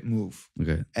he couldn't move.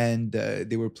 Okay. And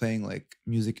they were playing like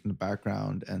music in the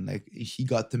background, and like he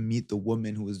got to meet the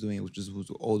woman who was doing it, which was an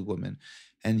old woman,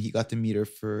 and he got to meet her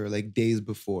for like days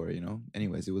before, you know.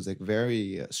 Anyways, it was like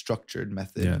very structured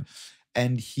method. Yeah.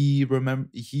 And he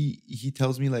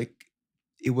tells me like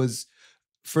it was,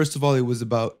 first of all, it was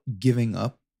about giving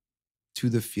up to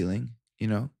the feeling, you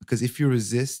know, because if you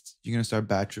resist, you're gonna start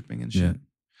bad tripping and shit. Yeah.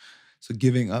 So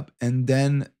giving up, and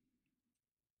then,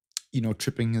 you know,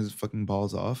 tripping his fucking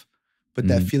balls off. But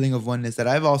that feeling of oneness that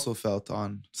I've also felt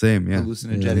on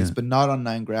hallucinogenics, but not on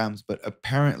 9 grams. But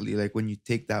apparently, like when you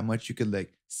take that much, you could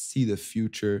like see the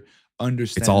future,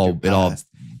 understand. It all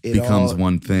becomes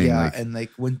one thing. Yeah, like, and like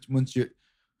once you're.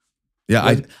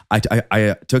 Yeah,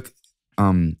 I took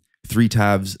 3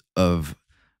 tabs of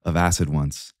acid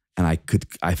once, and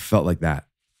I felt like that.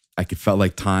 I could felt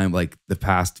like time, like the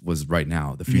past was right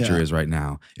now, the future is right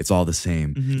now. It's all the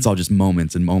same. It's all just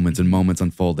moments and moments and moments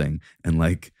unfolding, and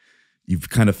like you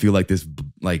kind of feel like this,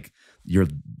 like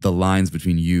the lines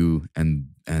between you and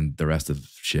the rest of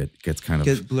shit gets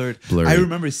blurred. I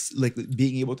remember like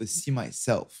being able to see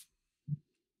myself,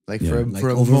 like for a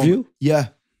overview. Moment. Yeah,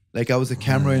 like I was a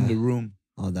camera in the room.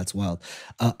 Oh, that's wild.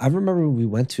 I remember we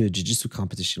went to a jiu-jitsu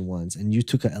competition once, and you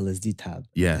took a LSD tab.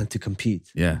 And to compete.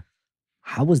 Yeah.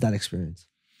 How was that experience?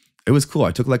 It was cool.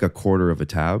 I took like a quarter of a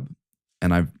tab,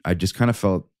 and I just kind of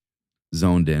felt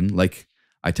zoned in. Like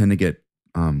I tend to get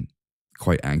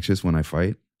quite anxious when I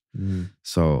fight.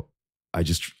 So I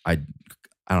don't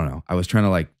know. I was trying to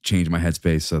like change my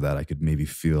headspace so that I could maybe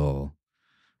feel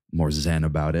more zen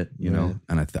about it, you know?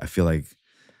 And I feel like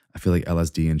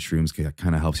LSD and shrooms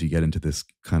kind of helps you get into this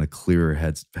kind of clearer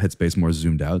headspace, more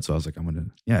zoomed out. So I was like,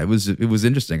 it was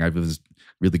interesting. I was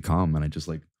really calm, and I just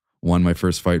like won my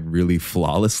first fight really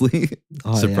flawlessly,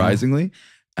 surprisingly.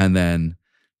 And then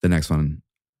the next one,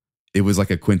 it was like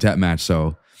a quintet match.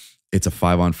 So it's a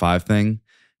 5-on-5 thing.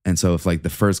 And so if like the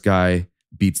first guy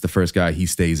beats the first guy, he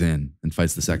stays in and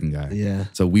fights the second guy. Yeah.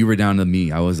 So we were down to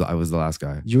me. I was the last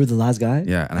guy. You were the last guy?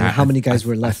 Yeah. And how many guys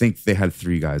were left? I think they had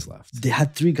 3 guys left. They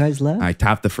had 3 guys left? I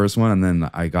tapped the first one, and then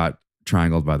I got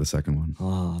triangled by the second one.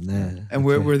 Oh, man. And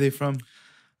where were they from?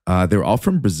 They were all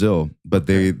from Brazil, but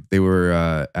they were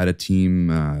at a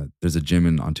team. There's a gym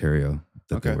in Ontario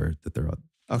that they're all.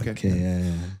 Okay.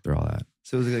 They're all at.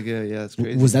 So it was like, it's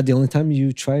crazy. Was that the only time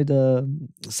you tried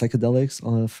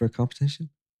psychedelics for a competition?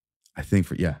 I think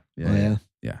yeah.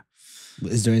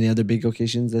 Is there any other big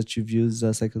occasions that you've used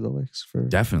psychedelics for?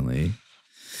 Definitely.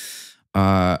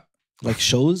 Like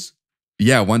shows?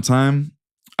 Yeah, one time.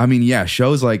 I mean, yeah,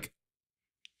 shows like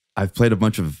I've played a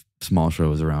bunch of small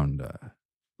shows around.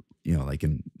 You know, like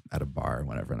at a bar or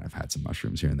whatever, and I've had some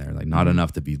mushrooms here and there, like not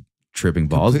enough to be tripping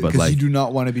balls, but like you do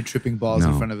not want to be tripping balls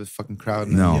in front of a fucking crowd.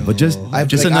 No, but just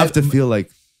enough to feel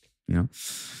like, you know,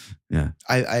 yeah.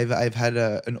 I've had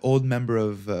an old member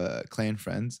of Clay and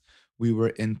Friends. We were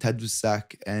in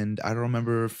Tadoussac, and I don't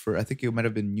remember I think it might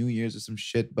have been New Year's or some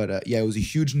shit, but it was a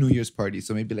huge New Year's party.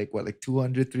 So maybe like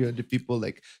 200, 300 people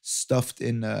like stuffed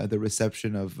in the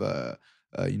reception of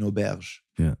Berge,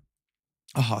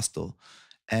 a hostel.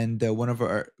 And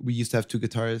we used to have 2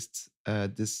 guitarists.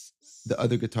 The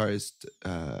other guitarist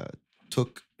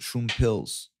took shroom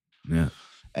pills. Yeah.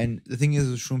 And the thing is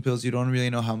with shroom pills, you don't really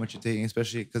know how much you're taking,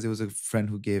 especially because it was a friend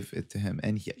who gave it to him.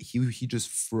 And he just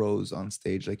froze on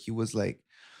stage. Like he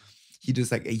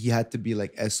had to be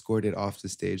like escorted off the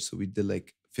stage. So we did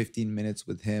like 15 minutes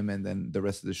with him, and then the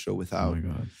rest of the show without. Oh my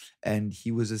God. And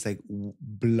he was just like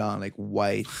blonde, like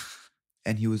white.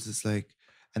 And he was just like,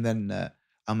 and then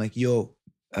I'm like, yo,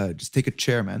 just take a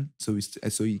chair, man. So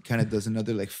he kind of does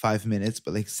another like 5 minutes,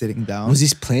 but like sitting down. Was he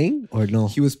playing or no?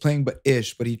 He was playing, but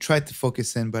he tried to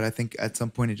focus in, but I think at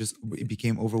some point it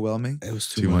became overwhelming. It was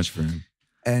too much for him.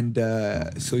 And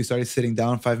so he started sitting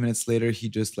down. 5 minutes later, he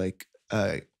just like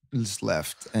just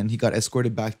left, and he got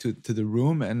escorted back to the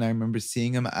room. And I remember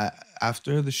seeing him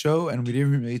after the show, and we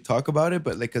didn't really talk about it,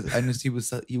 but like, cause I knew he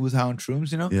was on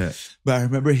shrooms, you know. Yeah. But I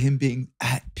remember him being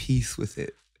at peace with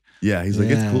it. Yeah, he's like,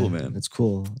 it's cool, man. It's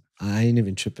cool. I ain't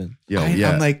even tripping.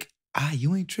 I'm like,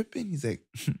 you ain't tripping? He's like,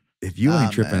 if you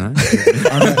ain't tripping,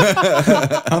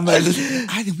 I'm like,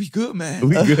 we good, man.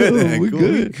 We good, man. We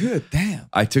good. Damn.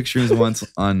 I took shrooms once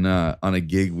on a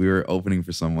gig. We were opening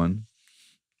for someone,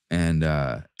 and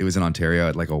it was in Ontario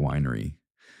at like a winery.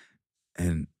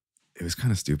 and it was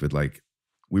kind of stupid. Like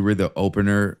we were the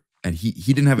opener, and he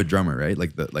didn't have a drummer, right?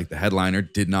 Like the headliner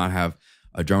did not have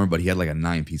a drummer, but he had like a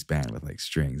 9-piece band with like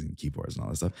strings and keyboards and all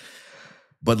that stuff.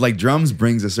 But like drums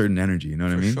brings a certain energy, you know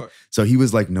what I mean? Sure. So he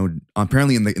was like, no.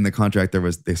 Apparently in the contract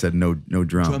they said no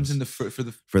drums. Drums in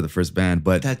for the first band,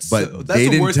 but that's they the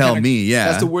didn't worst tell kind of, me. Yeah,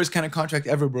 that's the worst kind of contract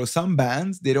ever, bro. Some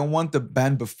bands, they don't want the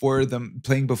band before them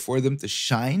playing before them to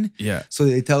shine. Yeah. So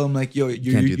they tell them like, yo,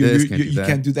 you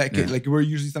can't do that. Yeah. Like we're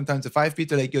usually sometimes a 5-beat.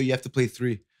 They're like, yo, you have to play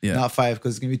 3, not 5,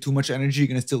 because it's gonna be too much energy. You're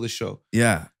gonna steal the show.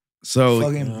 Yeah. So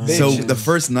bitches. the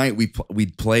first night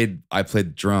I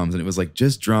played drums, and it was like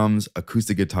just drums,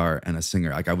 acoustic guitar, and a singer.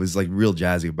 Like I was like real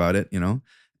jazzy about it, you know,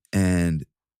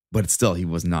 but still he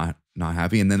was not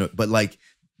happy. And then but like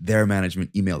their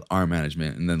management emailed our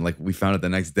management, and then like we found it the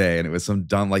next day, and it was some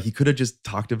dumb, like he could have just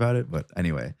talked about it, but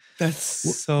anyway. That's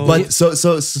so. But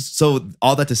so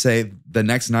all that to say, the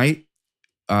next night,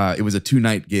 it was a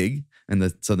 2-night gig,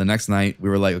 and so the next night we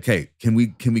were like, okay, can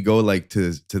we go like to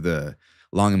the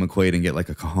Long and McQuaid and get like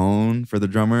a cajon for the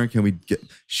drummer? Can we get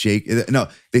shake? No,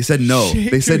 they said no. Shakers.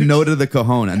 They said no to the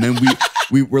cajon, and then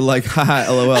we were like,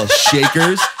 haha, lol,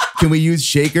 shakers. Can we use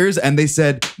shakers? And they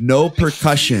said no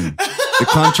percussion. The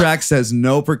contract says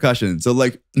no percussion. So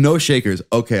like no shakers.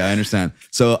 Okay, I understand.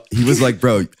 So he was like,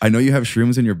 bro, I know you have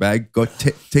shrooms in your bag. Go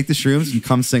take the shrooms and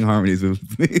come sing harmonies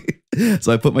with me.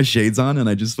 So I put my shades on and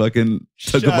I just fucking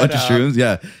took a bunch of shrooms.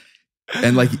 Yeah.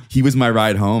 And like he was my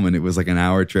ride home, and it was like an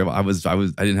hour trip. I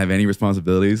didn't have any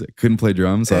responsibilities. I couldn't play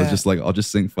drums, so I was just like, I'll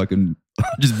just sing fucking,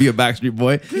 I'll just be a Backstreet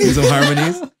Boy, do some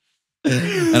harmonies.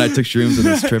 And I took shrooms and it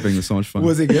was tripping. It was so much fun.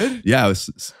 Was it good? Yeah, it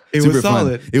was It super was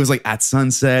solid. fun. It was like at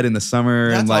sunset in the summer.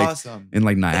 That's and like awesome. in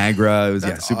like Niagara. It was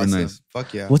That's super awesome. nice.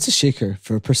 Fuck yeah. What's a shaker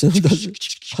for a person who doesn't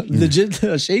legit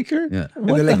a shaker? Yeah. And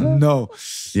they're like, no.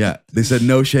 Yeah. They said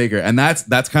no shaker. And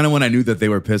that's kind of when I knew that they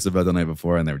were pissed about the night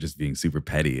before, and they were just being super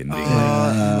petty and being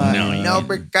like, no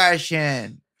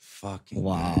percussion. Fucking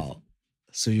Wow.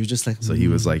 So you're just like, so he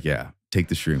was like, yeah, take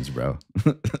the shrooms, bro.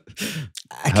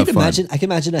 I can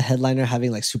imagine a headliner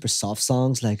having like super soft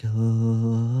songs, like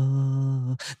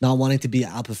not wanting to be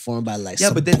outperformed by like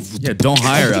but then don't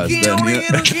hire us.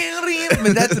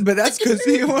 but that's because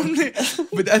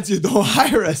you don't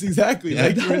hire us, exactly.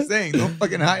 Like you were saying, don't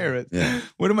fucking hire us. Yeah.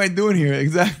 What am I doing here?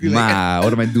 Exactly. Like,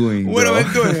 what am I doing? what bro? am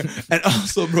I doing? And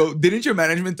also, bro, didn't your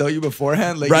management tell you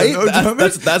beforehand? Like, Right? no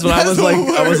drummers? That's what I was like.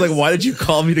 I was like, why did you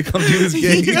call me to come do this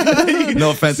gig? Yeah.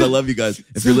 No offense, I love you guys.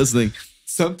 If you're listening.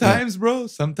 Sometimes, bro,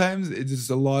 sometimes it's just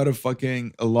a lot of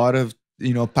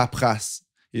papras,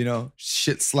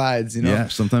 shit slides, Yeah,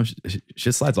 sometimes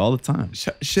shit slides all the time.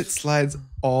 Shit slides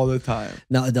all the time.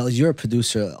 Now, Adele, you're a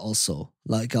producer also.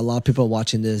 Like a lot of people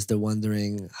watching this, they're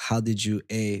wondering, how did you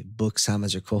A, book Sam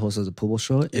as your co-host of the Pool Bowl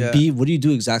show? And Yeah. B, what do you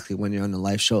do exactly when you're on a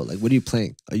live show? Like, what are you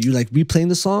playing? Are you like replaying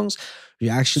the songs? Are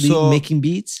you actually making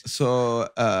beats? So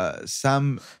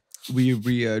Sam, we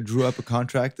drew up a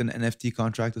contract, an NFT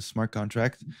contract, a smart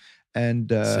contract. And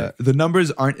the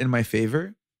numbers aren't in my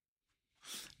favor.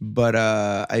 But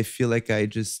I feel like I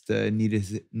just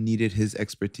needed his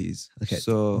expertise. Okay,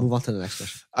 so move on to the next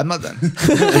question. I'm not done.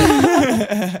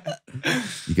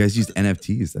 You guys used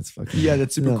NFTs. That's fucking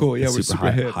That's super cool. Yeah, that's we're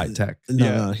super hip. high tech.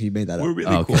 No, he made that up. We're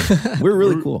really Oh, cool. okay. We're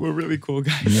really cool. We're really cool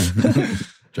guys.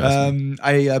 Trust me.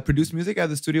 I produce music at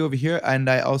the studio over here, and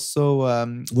I also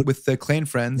with the Clay and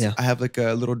Friends, I have like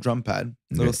a little drum pad,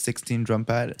 little 16 drum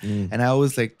pad, and I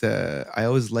always like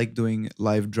doing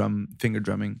live finger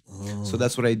drumming. So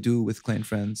that's what I do with Clay and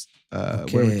Friends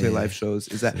when we play live shows.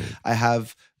 Is that I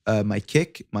have my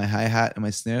kick, my hi hat, and my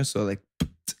snare. So like.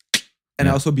 And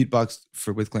I also beatbox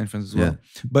with Clay and Friends as well.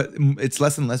 But it's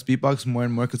less and less beatbox, more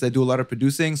and more, because I do a lot of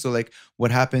producing. So like what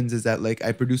happens is that like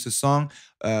I produce a song,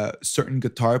 certain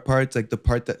guitar parts, like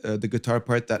the guitar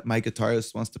part that my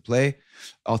guitarist wants to play,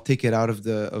 I'll take it out of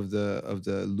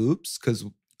the loops, because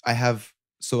I have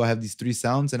these 3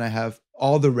 sounds, and I have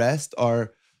all the rest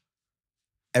are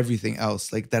everything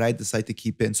else like that I decide to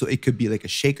keep in. So it could be like a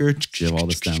shaker. You have all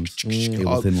the stems.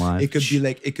 Thin line. It could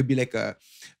be like a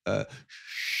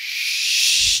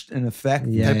an effect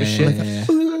type of shit. Yeah.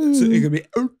 So it could be.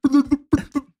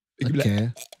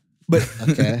 But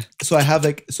so I have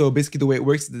basically the way it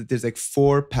works is that there's like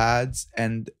 4 pads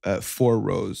and 4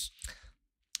 rows.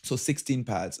 So 16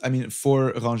 pads. I mean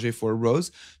 4 rangées, 4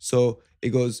 rows. So it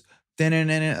goes. So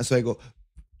I go.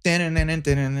 I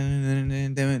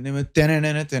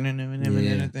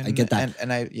get that.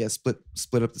 And I split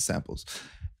up the samples.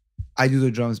 I do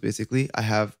the drums basically. I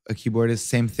have a keyboardist,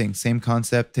 same thing, same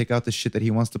concept. Take out the shit that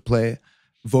he wants to play.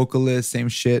 Vocalist, same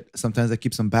shit. Sometimes I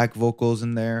keep some back vocals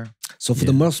in there. So for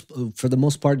the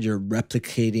most part, you're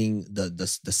replicating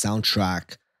the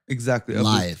soundtrack. Exactly.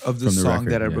 Live of the from the song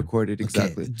record, that I yeah. recorded.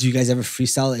 Exactly. Okay. Do you guys ever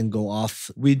freestyle and go off?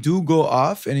 We do go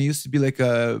off, and it used to be like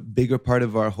a bigger part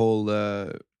of our whole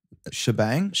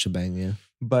shebang. Yeah.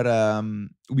 But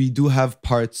we do have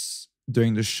parts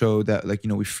during the show that, like, you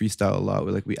know, we freestyle a lot.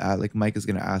 We add, like, Mike is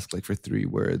gonna ask like for 3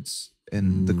 words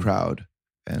in the crowd,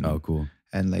 and Oh, cool.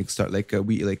 and like start like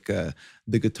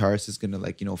the guitarist is gonna,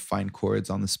 like, you know, find chords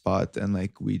on the spot, and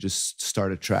like we just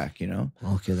start a track, you know.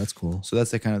 Okay, that's cool. So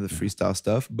that's like kind of the freestyle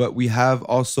stuff. But we have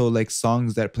also like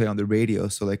songs that play on the radio.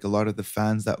 So like a lot of the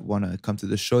fans that want to come to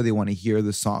the show, they want to hear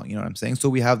the song. You know what I'm saying? So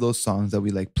we have those songs that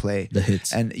we like play, The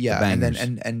hits. and yeah, The and then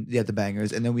bangers. and yeah, the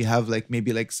bangers. And then we have like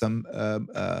maybe like some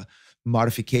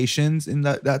modifications in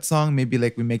that song. Maybe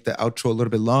like we make the outro a little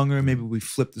bit longer. Maybe we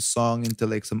flip the song into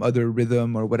like some other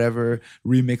rhythm or whatever,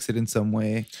 remix it in some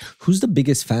way. Who's the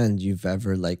biggest fan you've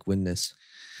ever like witnessed?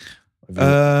 Of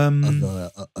your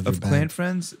Of Clay band? and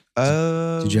Friends.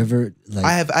 Did you ever like?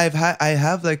 I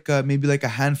have like maybe like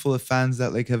a handful of fans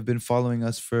that like have been following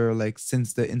us for like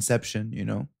since the inception, you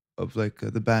know, of like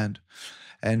the band,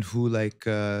 and who like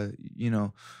you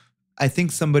know, I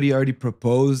think somebody already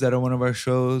proposed at one of our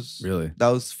shows. Really? That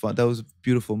was fun. That was a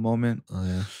beautiful moment. Oh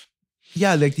yeah.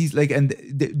 Yeah, like these like, and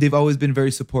they've always been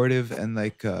very supportive, and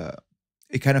like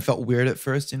it kind of felt weird at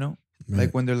first, you know. Right.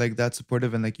 Like when they're like that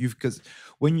supportive, and like because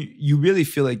when you really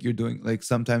feel like you're doing, like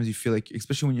sometimes you feel like,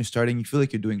 especially when you're starting, you feel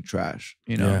like you're doing trash,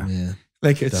 you know. Yeah. Yeah.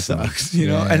 Like it Definitely. sucks, you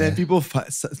know. Yeah, And then yeah. people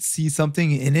see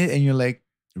something in it, and you're like,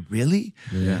 really?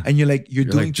 Yeah. And you're like, you're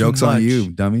doing like, too jokes much. on you,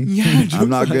 dummy. Yeah, I'm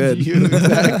not jokes on good. you,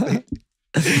 exactly.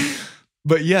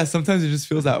 But yeah, sometimes it just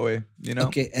feels that way, you know.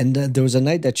 Okay, and there was a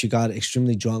night that you got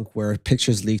extremely drunk, where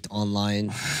pictures leaked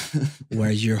online,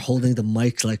 where you're holding the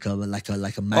mic like a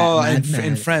man. Oh, in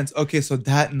madman. France. Okay, so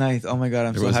that night, oh my god,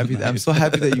 I'm There so was a happy. I'm night. so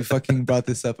happy that you fucking brought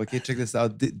this up. Okay, check this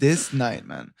out. This night,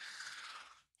 man,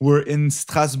 we're in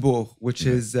Strasbourg, which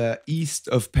is east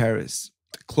of Paris,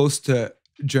 close to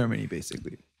Germany,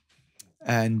 basically.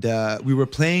 And we were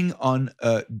playing on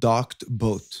a docked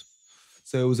boat.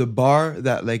 So it was a bar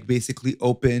that like basically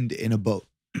opened in a boat.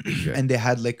 Okay. And they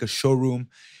had like a showroom,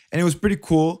 and it was pretty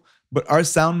cool. But our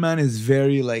sound man is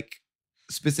very like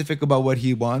specific about what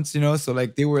he wants, you know. So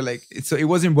like they were like, so it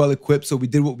wasn't well equipped. So we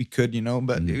did what we could, you know.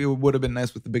 But it would have been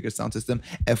nice with the bigger sound system,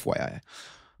 FYI.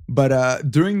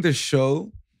 But during the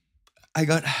show, I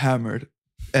got hammered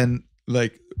and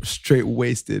like straight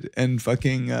wasted and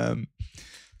fucking.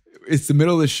 It's the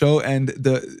middle of the show, and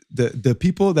the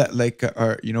people that like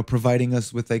are, you know, providing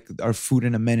us with like our food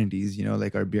and amenities, you know,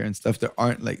 like our beer and stuff, they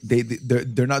aren't like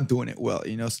they're not doing it well,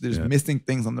 you know. So there's missing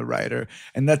things on the rider,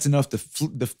 and that's enough to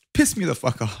piss me the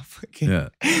fuck off. Okay? Yeah.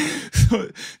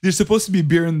 So there's supposed to be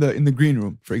beer in the green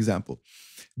room, for example.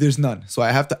 There's none, so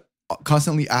I have to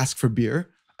constantly ask for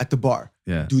beer at the bar.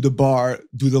 Yeah. Do the bar,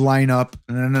 do the lineup,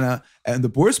 and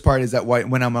the worst part is that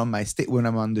when I'm on when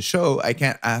I'm on the show, I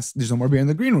can't ask. There's no more beer in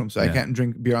the green room, so I can't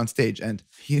drink beer on stage. And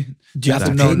Do you have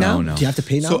to No, pay no, now? no. Do you have to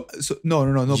pay now? so no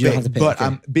You don't pay. have to pay, But okay.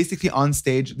 I'm basically on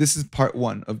stage. This is part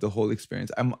 1 of the whole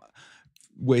experience. I'm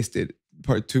wasted.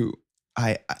 Part 2,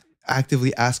 I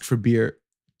actively ask for beer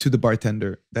to the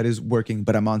bartender that is working,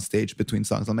 but I'm on stage between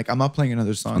songs. I'm like, I'm not playing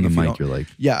another song. On the if you mic, don't- you're like,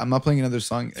 yeah, I'm not playing another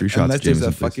song 3 shots, unless there's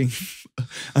a Jameson, please. fucking,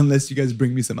 unless you guys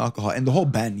bring me some alcohol, and the whole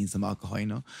band needs some alcohol, you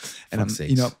know. And Fuck's I'm,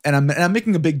 you know, sakes. and I'm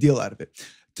making a big deal out of it,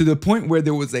 to the point where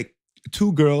there was like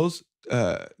 2 girls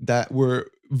that were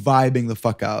vibing the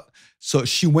fuck out. So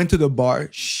she went to the bar,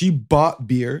 she bought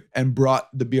beer and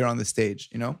brought the beer on the stage,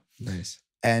 you know. Nice.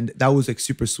 And that was like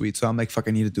super sweet. So I'm like, fuck,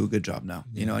 I need to do a good job now.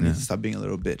 You know, I need to stop being a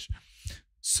little bitch.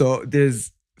 So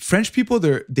there's French people,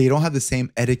 they don't have the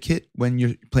same etiquette when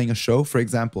you're playing a show. For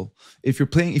example, if you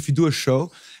do a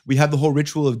show, we have the whole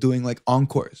ritual of doing like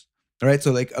encores. All right.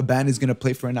 So like a band is going to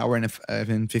play for an hour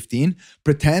and 15,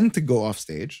 pretend to go off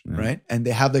stage. Right. And they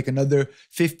have like another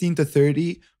 15 to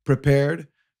 30 prepared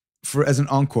as an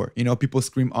encore. You know, people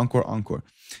scream encore, encore.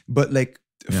 But like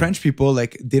French people,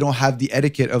 like they don't have the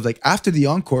etiquette of like after the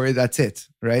encore, that's it.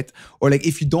 Right. Or like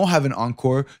if you don't have an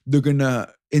encore, they're going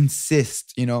to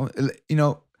insist, you know,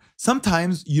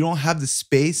 sometimes you don't have the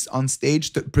space on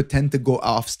stage to pretend to go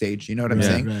off stage. You know what I'm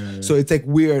saying? Right. So it's like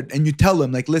weird. And you tell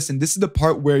them like, listen, this is the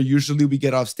part where usually we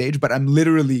get off stage, but I'm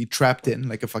literally trapped in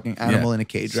like a fucking animal in a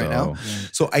cage right now.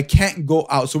 So I can't go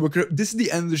out. So this is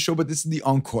the end of the show, but this is the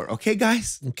encore. Okay,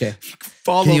 guys? Okay.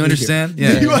 Follow Can you me understand?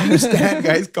 here. Yeah. You understand,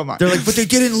 guys? Come on. They're like, but they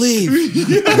didn't leave.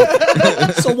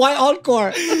 So why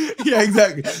encore? Yeah,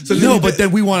 exactly. So No, but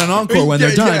then we want an encore when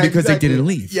they're done because exactly. they didn't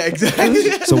leave. Yeah,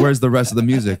 exactly. So where's the rest of the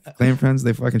music? Claim Friends,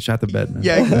 they fucking shot the bed, man.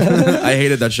 Yeah, exactly. I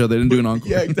hated that show. They didn't do an encore.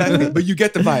 Yeah, exactly. But you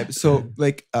get the vibe. So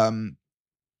like,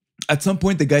 at some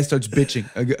point the guy starts bitching.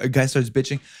 A guy starts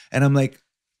bitching, and I'm like,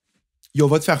 "Yo,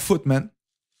 va te faire foutre, man."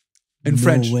 In No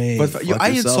French. way. But yo, I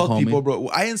Fuck yourself, insult people, homie. bro.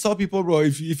 I insult people, bro.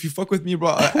 If you fuck with me, bro,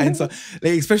 I insult.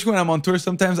 Like, especially when I'm on tour,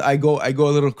 sometimes I go a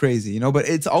little crazy, you know. But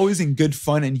it's always in good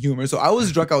fun and humor. So I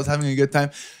was drunk, I was having a good time,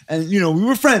 and you know we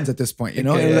were friends at this point, you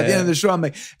know. Okay, and yeah, at the end of yeah. the show, I'm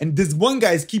like, and this one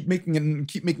guy's keep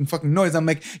making fucking noise. I'm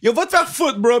like, yo, va te faire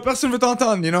foutre, bro. Personne veut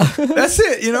t'entendre, you know. That's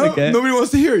it, you know. Okay. Nobody wants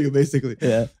to hear you, basically.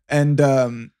 Yeah.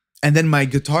 And then my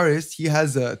guitarist, he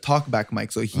has a talkback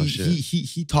mic, so Oh, shit.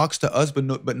 he talks to us, but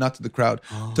not to the crowd,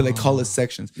 to like call us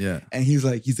sections. Yeah. And he's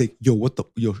like, yo,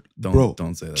 Don't bro,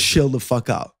 don't say that. chill the fuck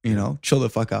out, you know, chill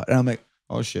the fuck out. And I'm like,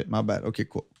 oh shit, my bad. Okay,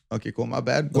 cool, my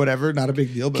bad. Whatever, not a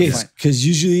big deal, but fine. Because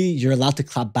usually you're allowed to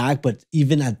clap back, but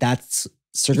even at that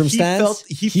circumstance,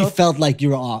 He he felt like you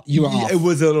were off. You were off. It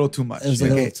was a little too much. It was a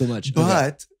okay? little too much.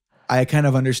 But I kind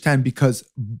of understand, because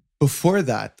before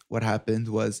that, what happened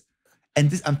was, and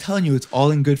this, I'm telling you, it's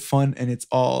all in good fun, and it's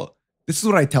all. This is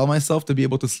what I tell myself to be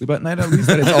able to sleep at night. At least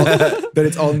that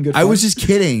it's all in good fun. I was just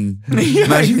kidding. Yeah,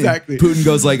 Imagine exactly. Putin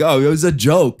goes like, "Oh, it was a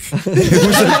joke.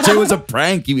 it was a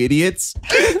prank, you idiots."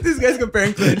 This guy's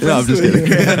comparing to No, I'm just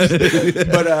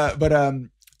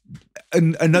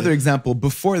kidding. Another example.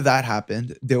 Before that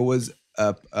happened, there was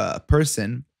a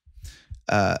person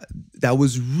that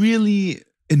was really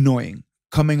annoying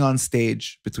coming on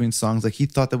stage between songs. Like, he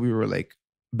thought that we were like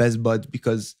best buds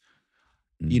because,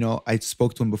 you know, I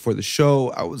spoke to him before the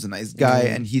show. I was a nice guy,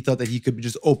 and he thought that he could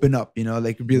just open up, you know,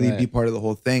 like really be part of the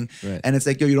whole thing. Right. And it's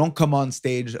like, yo, you don't come on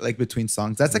stage like between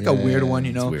songs. That's like a weird one,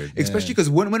 you know, weird. especially because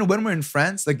when we're in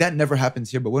France, like that never happens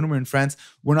here. But when we're in France,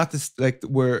 we're not this, like,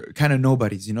 we're kind of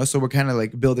nobodies, you know, so we're kind of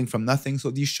like building from nothing.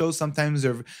 So these shows sometimes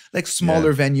are like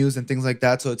smaller venues and things like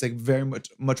that. So it's like very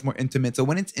much more intimate. So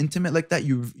when it's intimate like that,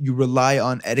 you rely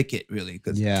on etiquette, really,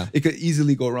 because it could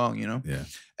easily go wrong, you know. Yeah.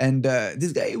 And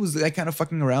this guy was like kind of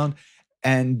fucking around,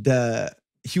 and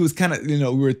he was kind of, you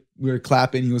know, we were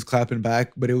clapping, he was clapping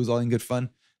back, but it was all in good fun.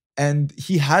 And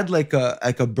he had like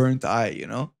a burnt eye, you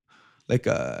know, like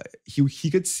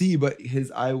he could see, but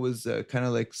his eye was kind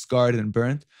of like scarred and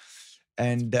burnt.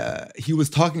 And he was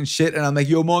talking shit, and I'm like,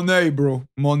 yo, Monet, bro,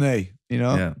 Monet, you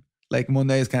know. Yeah. Like,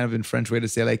 Monet is kind of in French way to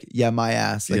say like, yeah, my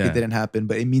ass, like it didn't happen,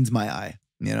 but it means my eye,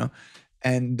 you know.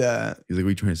 And he's like, "What are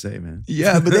you trying to say, man?"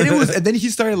 yeah, but then and then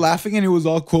he started laughing, and it was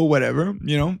all cool, whatever,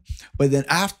 you know. But then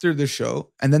after the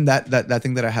show, and then that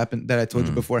thing that I told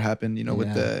you before happened, you know,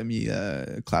 with me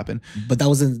clapping. But that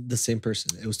wasn't the same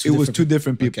person. It was two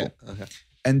different people. Okay.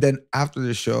 And then after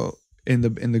the show, in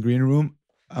the green room,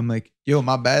 I'm like, yo,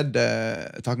 my bad,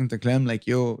 talking to Clem, like,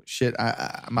 yo, shit,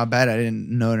 I my bad, I didn't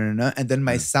know. And then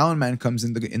my sound man comes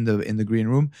in the green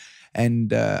room,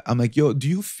 and I'm like, yo, do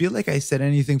you feel like I said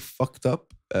anything fucked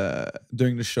up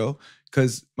during the show?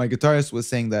 Because my guitarist was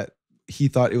saying that he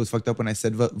thought it was fucked up when I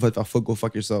said "Va go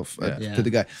fuck yourself" to the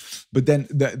guy. But then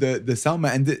the sound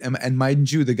man, and mind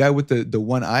you, the guy with the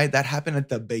one eye, that happened at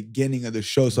the beginning of the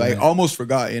show, so I almost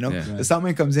forgot, you know. The sound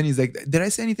man comes in, he's like, "Did I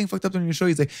say anything fucked up during your show?"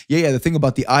 He's like, yeah, the thing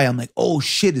about the eye. I'm like, oh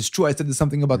shit, it's true, I said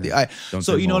something about the eye.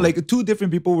 So, you know, like, two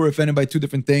different people were offended by two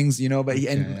different things, you know. But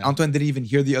Antoine didn't even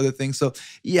hear the other thing. So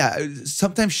yeah,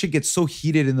 sometimes shit gets so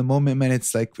heated in the moment, man.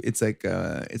 It's like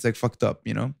fucked up,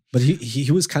 you know. But he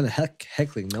was kind of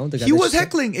heckling, no? The guy He was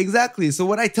heckling, exactly. So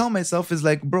what I tell myself is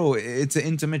like, bro, it's an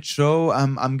intimate show.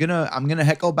 I'm gonna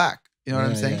heckle back. You know what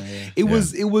I'm saying? It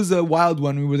was a wild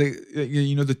one. We were like,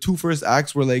 you know, the two first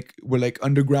acts were like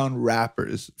underground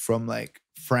rappers from like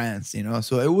France, you know.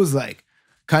 So it was like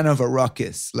kind of a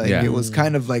ruckus. Like it was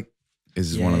kind of like,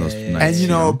 This is one of those nights, and you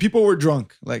know, people were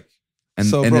drunk, like. And,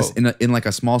 so, and bro, this, in like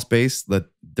a small space, that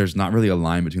there's not really a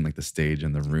line between like the stage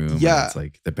and the room. Yeah. And it's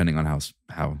like depending on how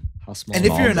small. And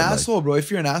if you're an but, like, asshole, bro, if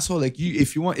you're an asshole, like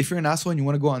if you're an asshole and you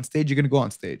want to go on stage, you're gonna go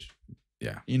on stage.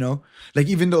 Yeah. You know, like,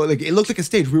 even though like it looked like a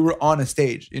stage, we were on a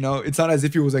stage. You know, it's not as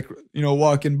if he was like, you know,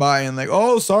 walking by and like,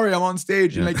 oh, sorry, I'm on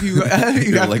stage. And like you you're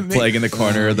have like to make, playing in the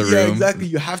corner of the room. Yeah, exactly.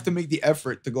 You have to make the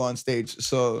effort to go on stage.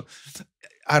 So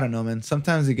I don't know, man.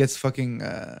 Sometimes it gets fucking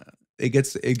it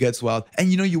gets wild. And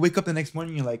you know, you wake up the next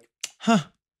morning, you're like,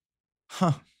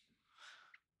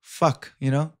 fuck,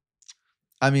 you know?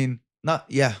 I mean,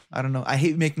 I don't know. I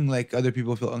hate making like other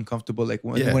people feel uncomfortable, like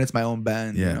when it's my own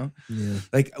band, you know? Yeah.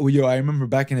 Like, yo, I remember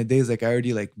back in the days, like I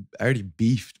already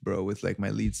beefed, bro, with like my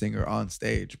lead singer on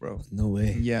stage, bro. No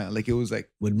way. Yeah, like it was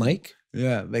like With Mike?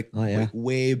 Yeah, like, like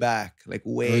way back, like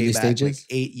way Early back, stages? like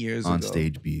 8 years On ago.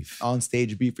 stage beef. On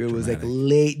stage beef. It was like Dramatic.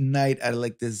 late night at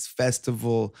like this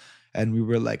festival, and we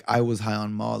were like, I was high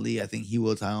on Molly, I think he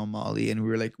was high on Molly, and we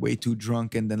were like way too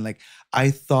drunk. And then like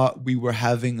I thought we were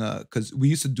having a, because we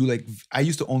used to do like, I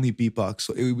used to only beatbox,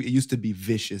 so it used to be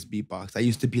vicious beatbox. I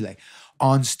used to be like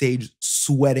on stage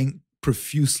sweating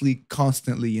profusely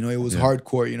constantly, you know, it was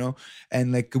hardcore, you know.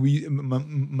 And like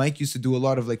Mike used to do a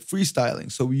lot of like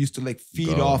freestyling, so we used to like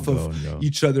feed off of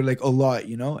each other like a lot,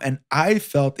 you know. And I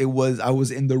felt I was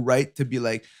in the right to be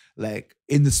like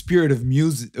in the spirit of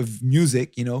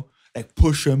music, you know, like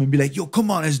push him and be like, yo, come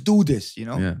on, let's do this, you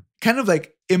know. Kind of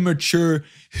like immature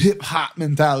hip hop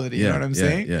mentality, you know what I'm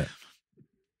saying?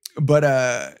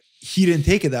 But he didn't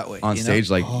take it that way on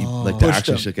stage, know? like like the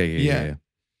action shit. Yeah.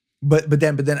 But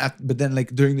then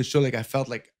like during the show, like I felt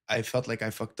like I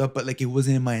fucked up, but like it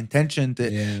wasn't in my intention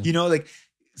to, you know, like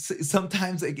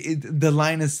sometimes like the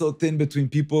line is so thin between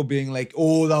people being like,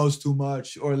 oh, that was too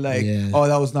much, or like, oh,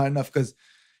 that was not enough, because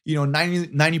you know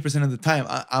 90% of the time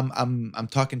I'm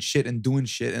talking shit and doing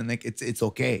shit, and like it's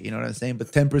okay, you know what I'm saying?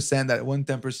 But 10%, that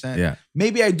 10%,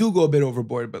 maybe I do go a bit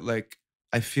overboard, but like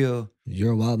I feel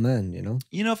you're a wild man,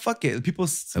 you know, fuck it, people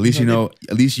at least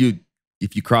at least you,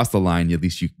 if you cross the line, at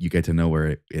least you get to know where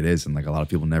it is. And like a lot of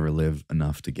people never live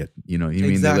enough to get, you know, you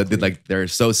mean they're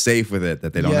so safe with it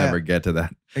that they don't ever get to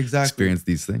that experience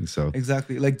these things. So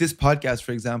exactly, like this podcast,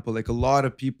 for example, like a lot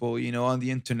of people, you know, on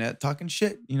the internet talking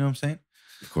shit, you know what I'm saying?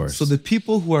 Of course. So the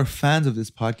people who are fans of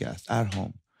this podcast at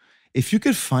home, if you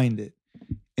could find it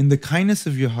in the kindness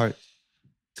of your heart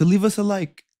to leave us a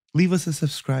like, leave us a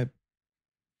subscribe,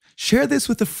 share this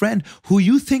with a friend who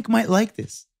you think might like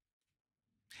this,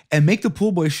 and make the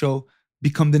Pool Boy Show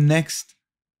become the next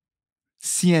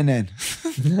CNN.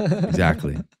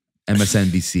 Exactly.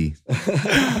 MSNBC.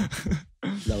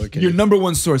 Your number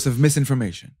one source of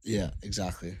misinformation. Yeah,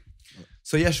 exactly.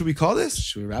 So yeah, should we call this?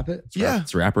 Should we wrap it?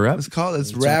 Let's wrap her up.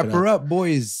 Let's wrap her up,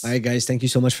 boys. All right, guys. Thank you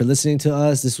so much for listening to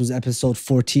us. This was episode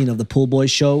 14 of the Pool Boy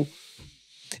Show.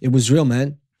 It was real,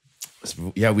 man.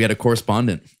 Yeah, we had a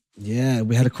correspondent. Yeah,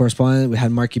 we had a correspondent. We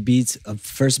had Marky Beats,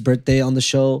 first birthday on the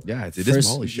show. Yeah, it is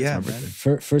Molly shit. Yeah,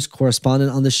 man. First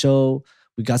correspondent on the show.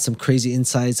 We got some crazy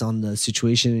insights on the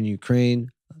situation in Ukraine.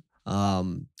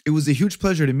 It was a huge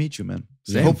pleasure to meet you, man.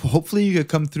 Hopefully you could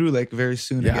come through like very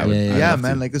soon. Yeah, again.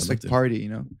 Man. Like this like party, you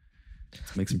know.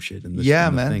 Let's make some shit in this. Yeah,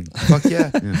 man. Fuck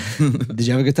yeah. Did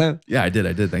you have a good time? Yeah, I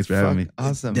did. Thanks for having me.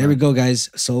 Awesome. There we go, guys.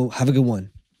 So have a good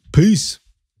one. Peace.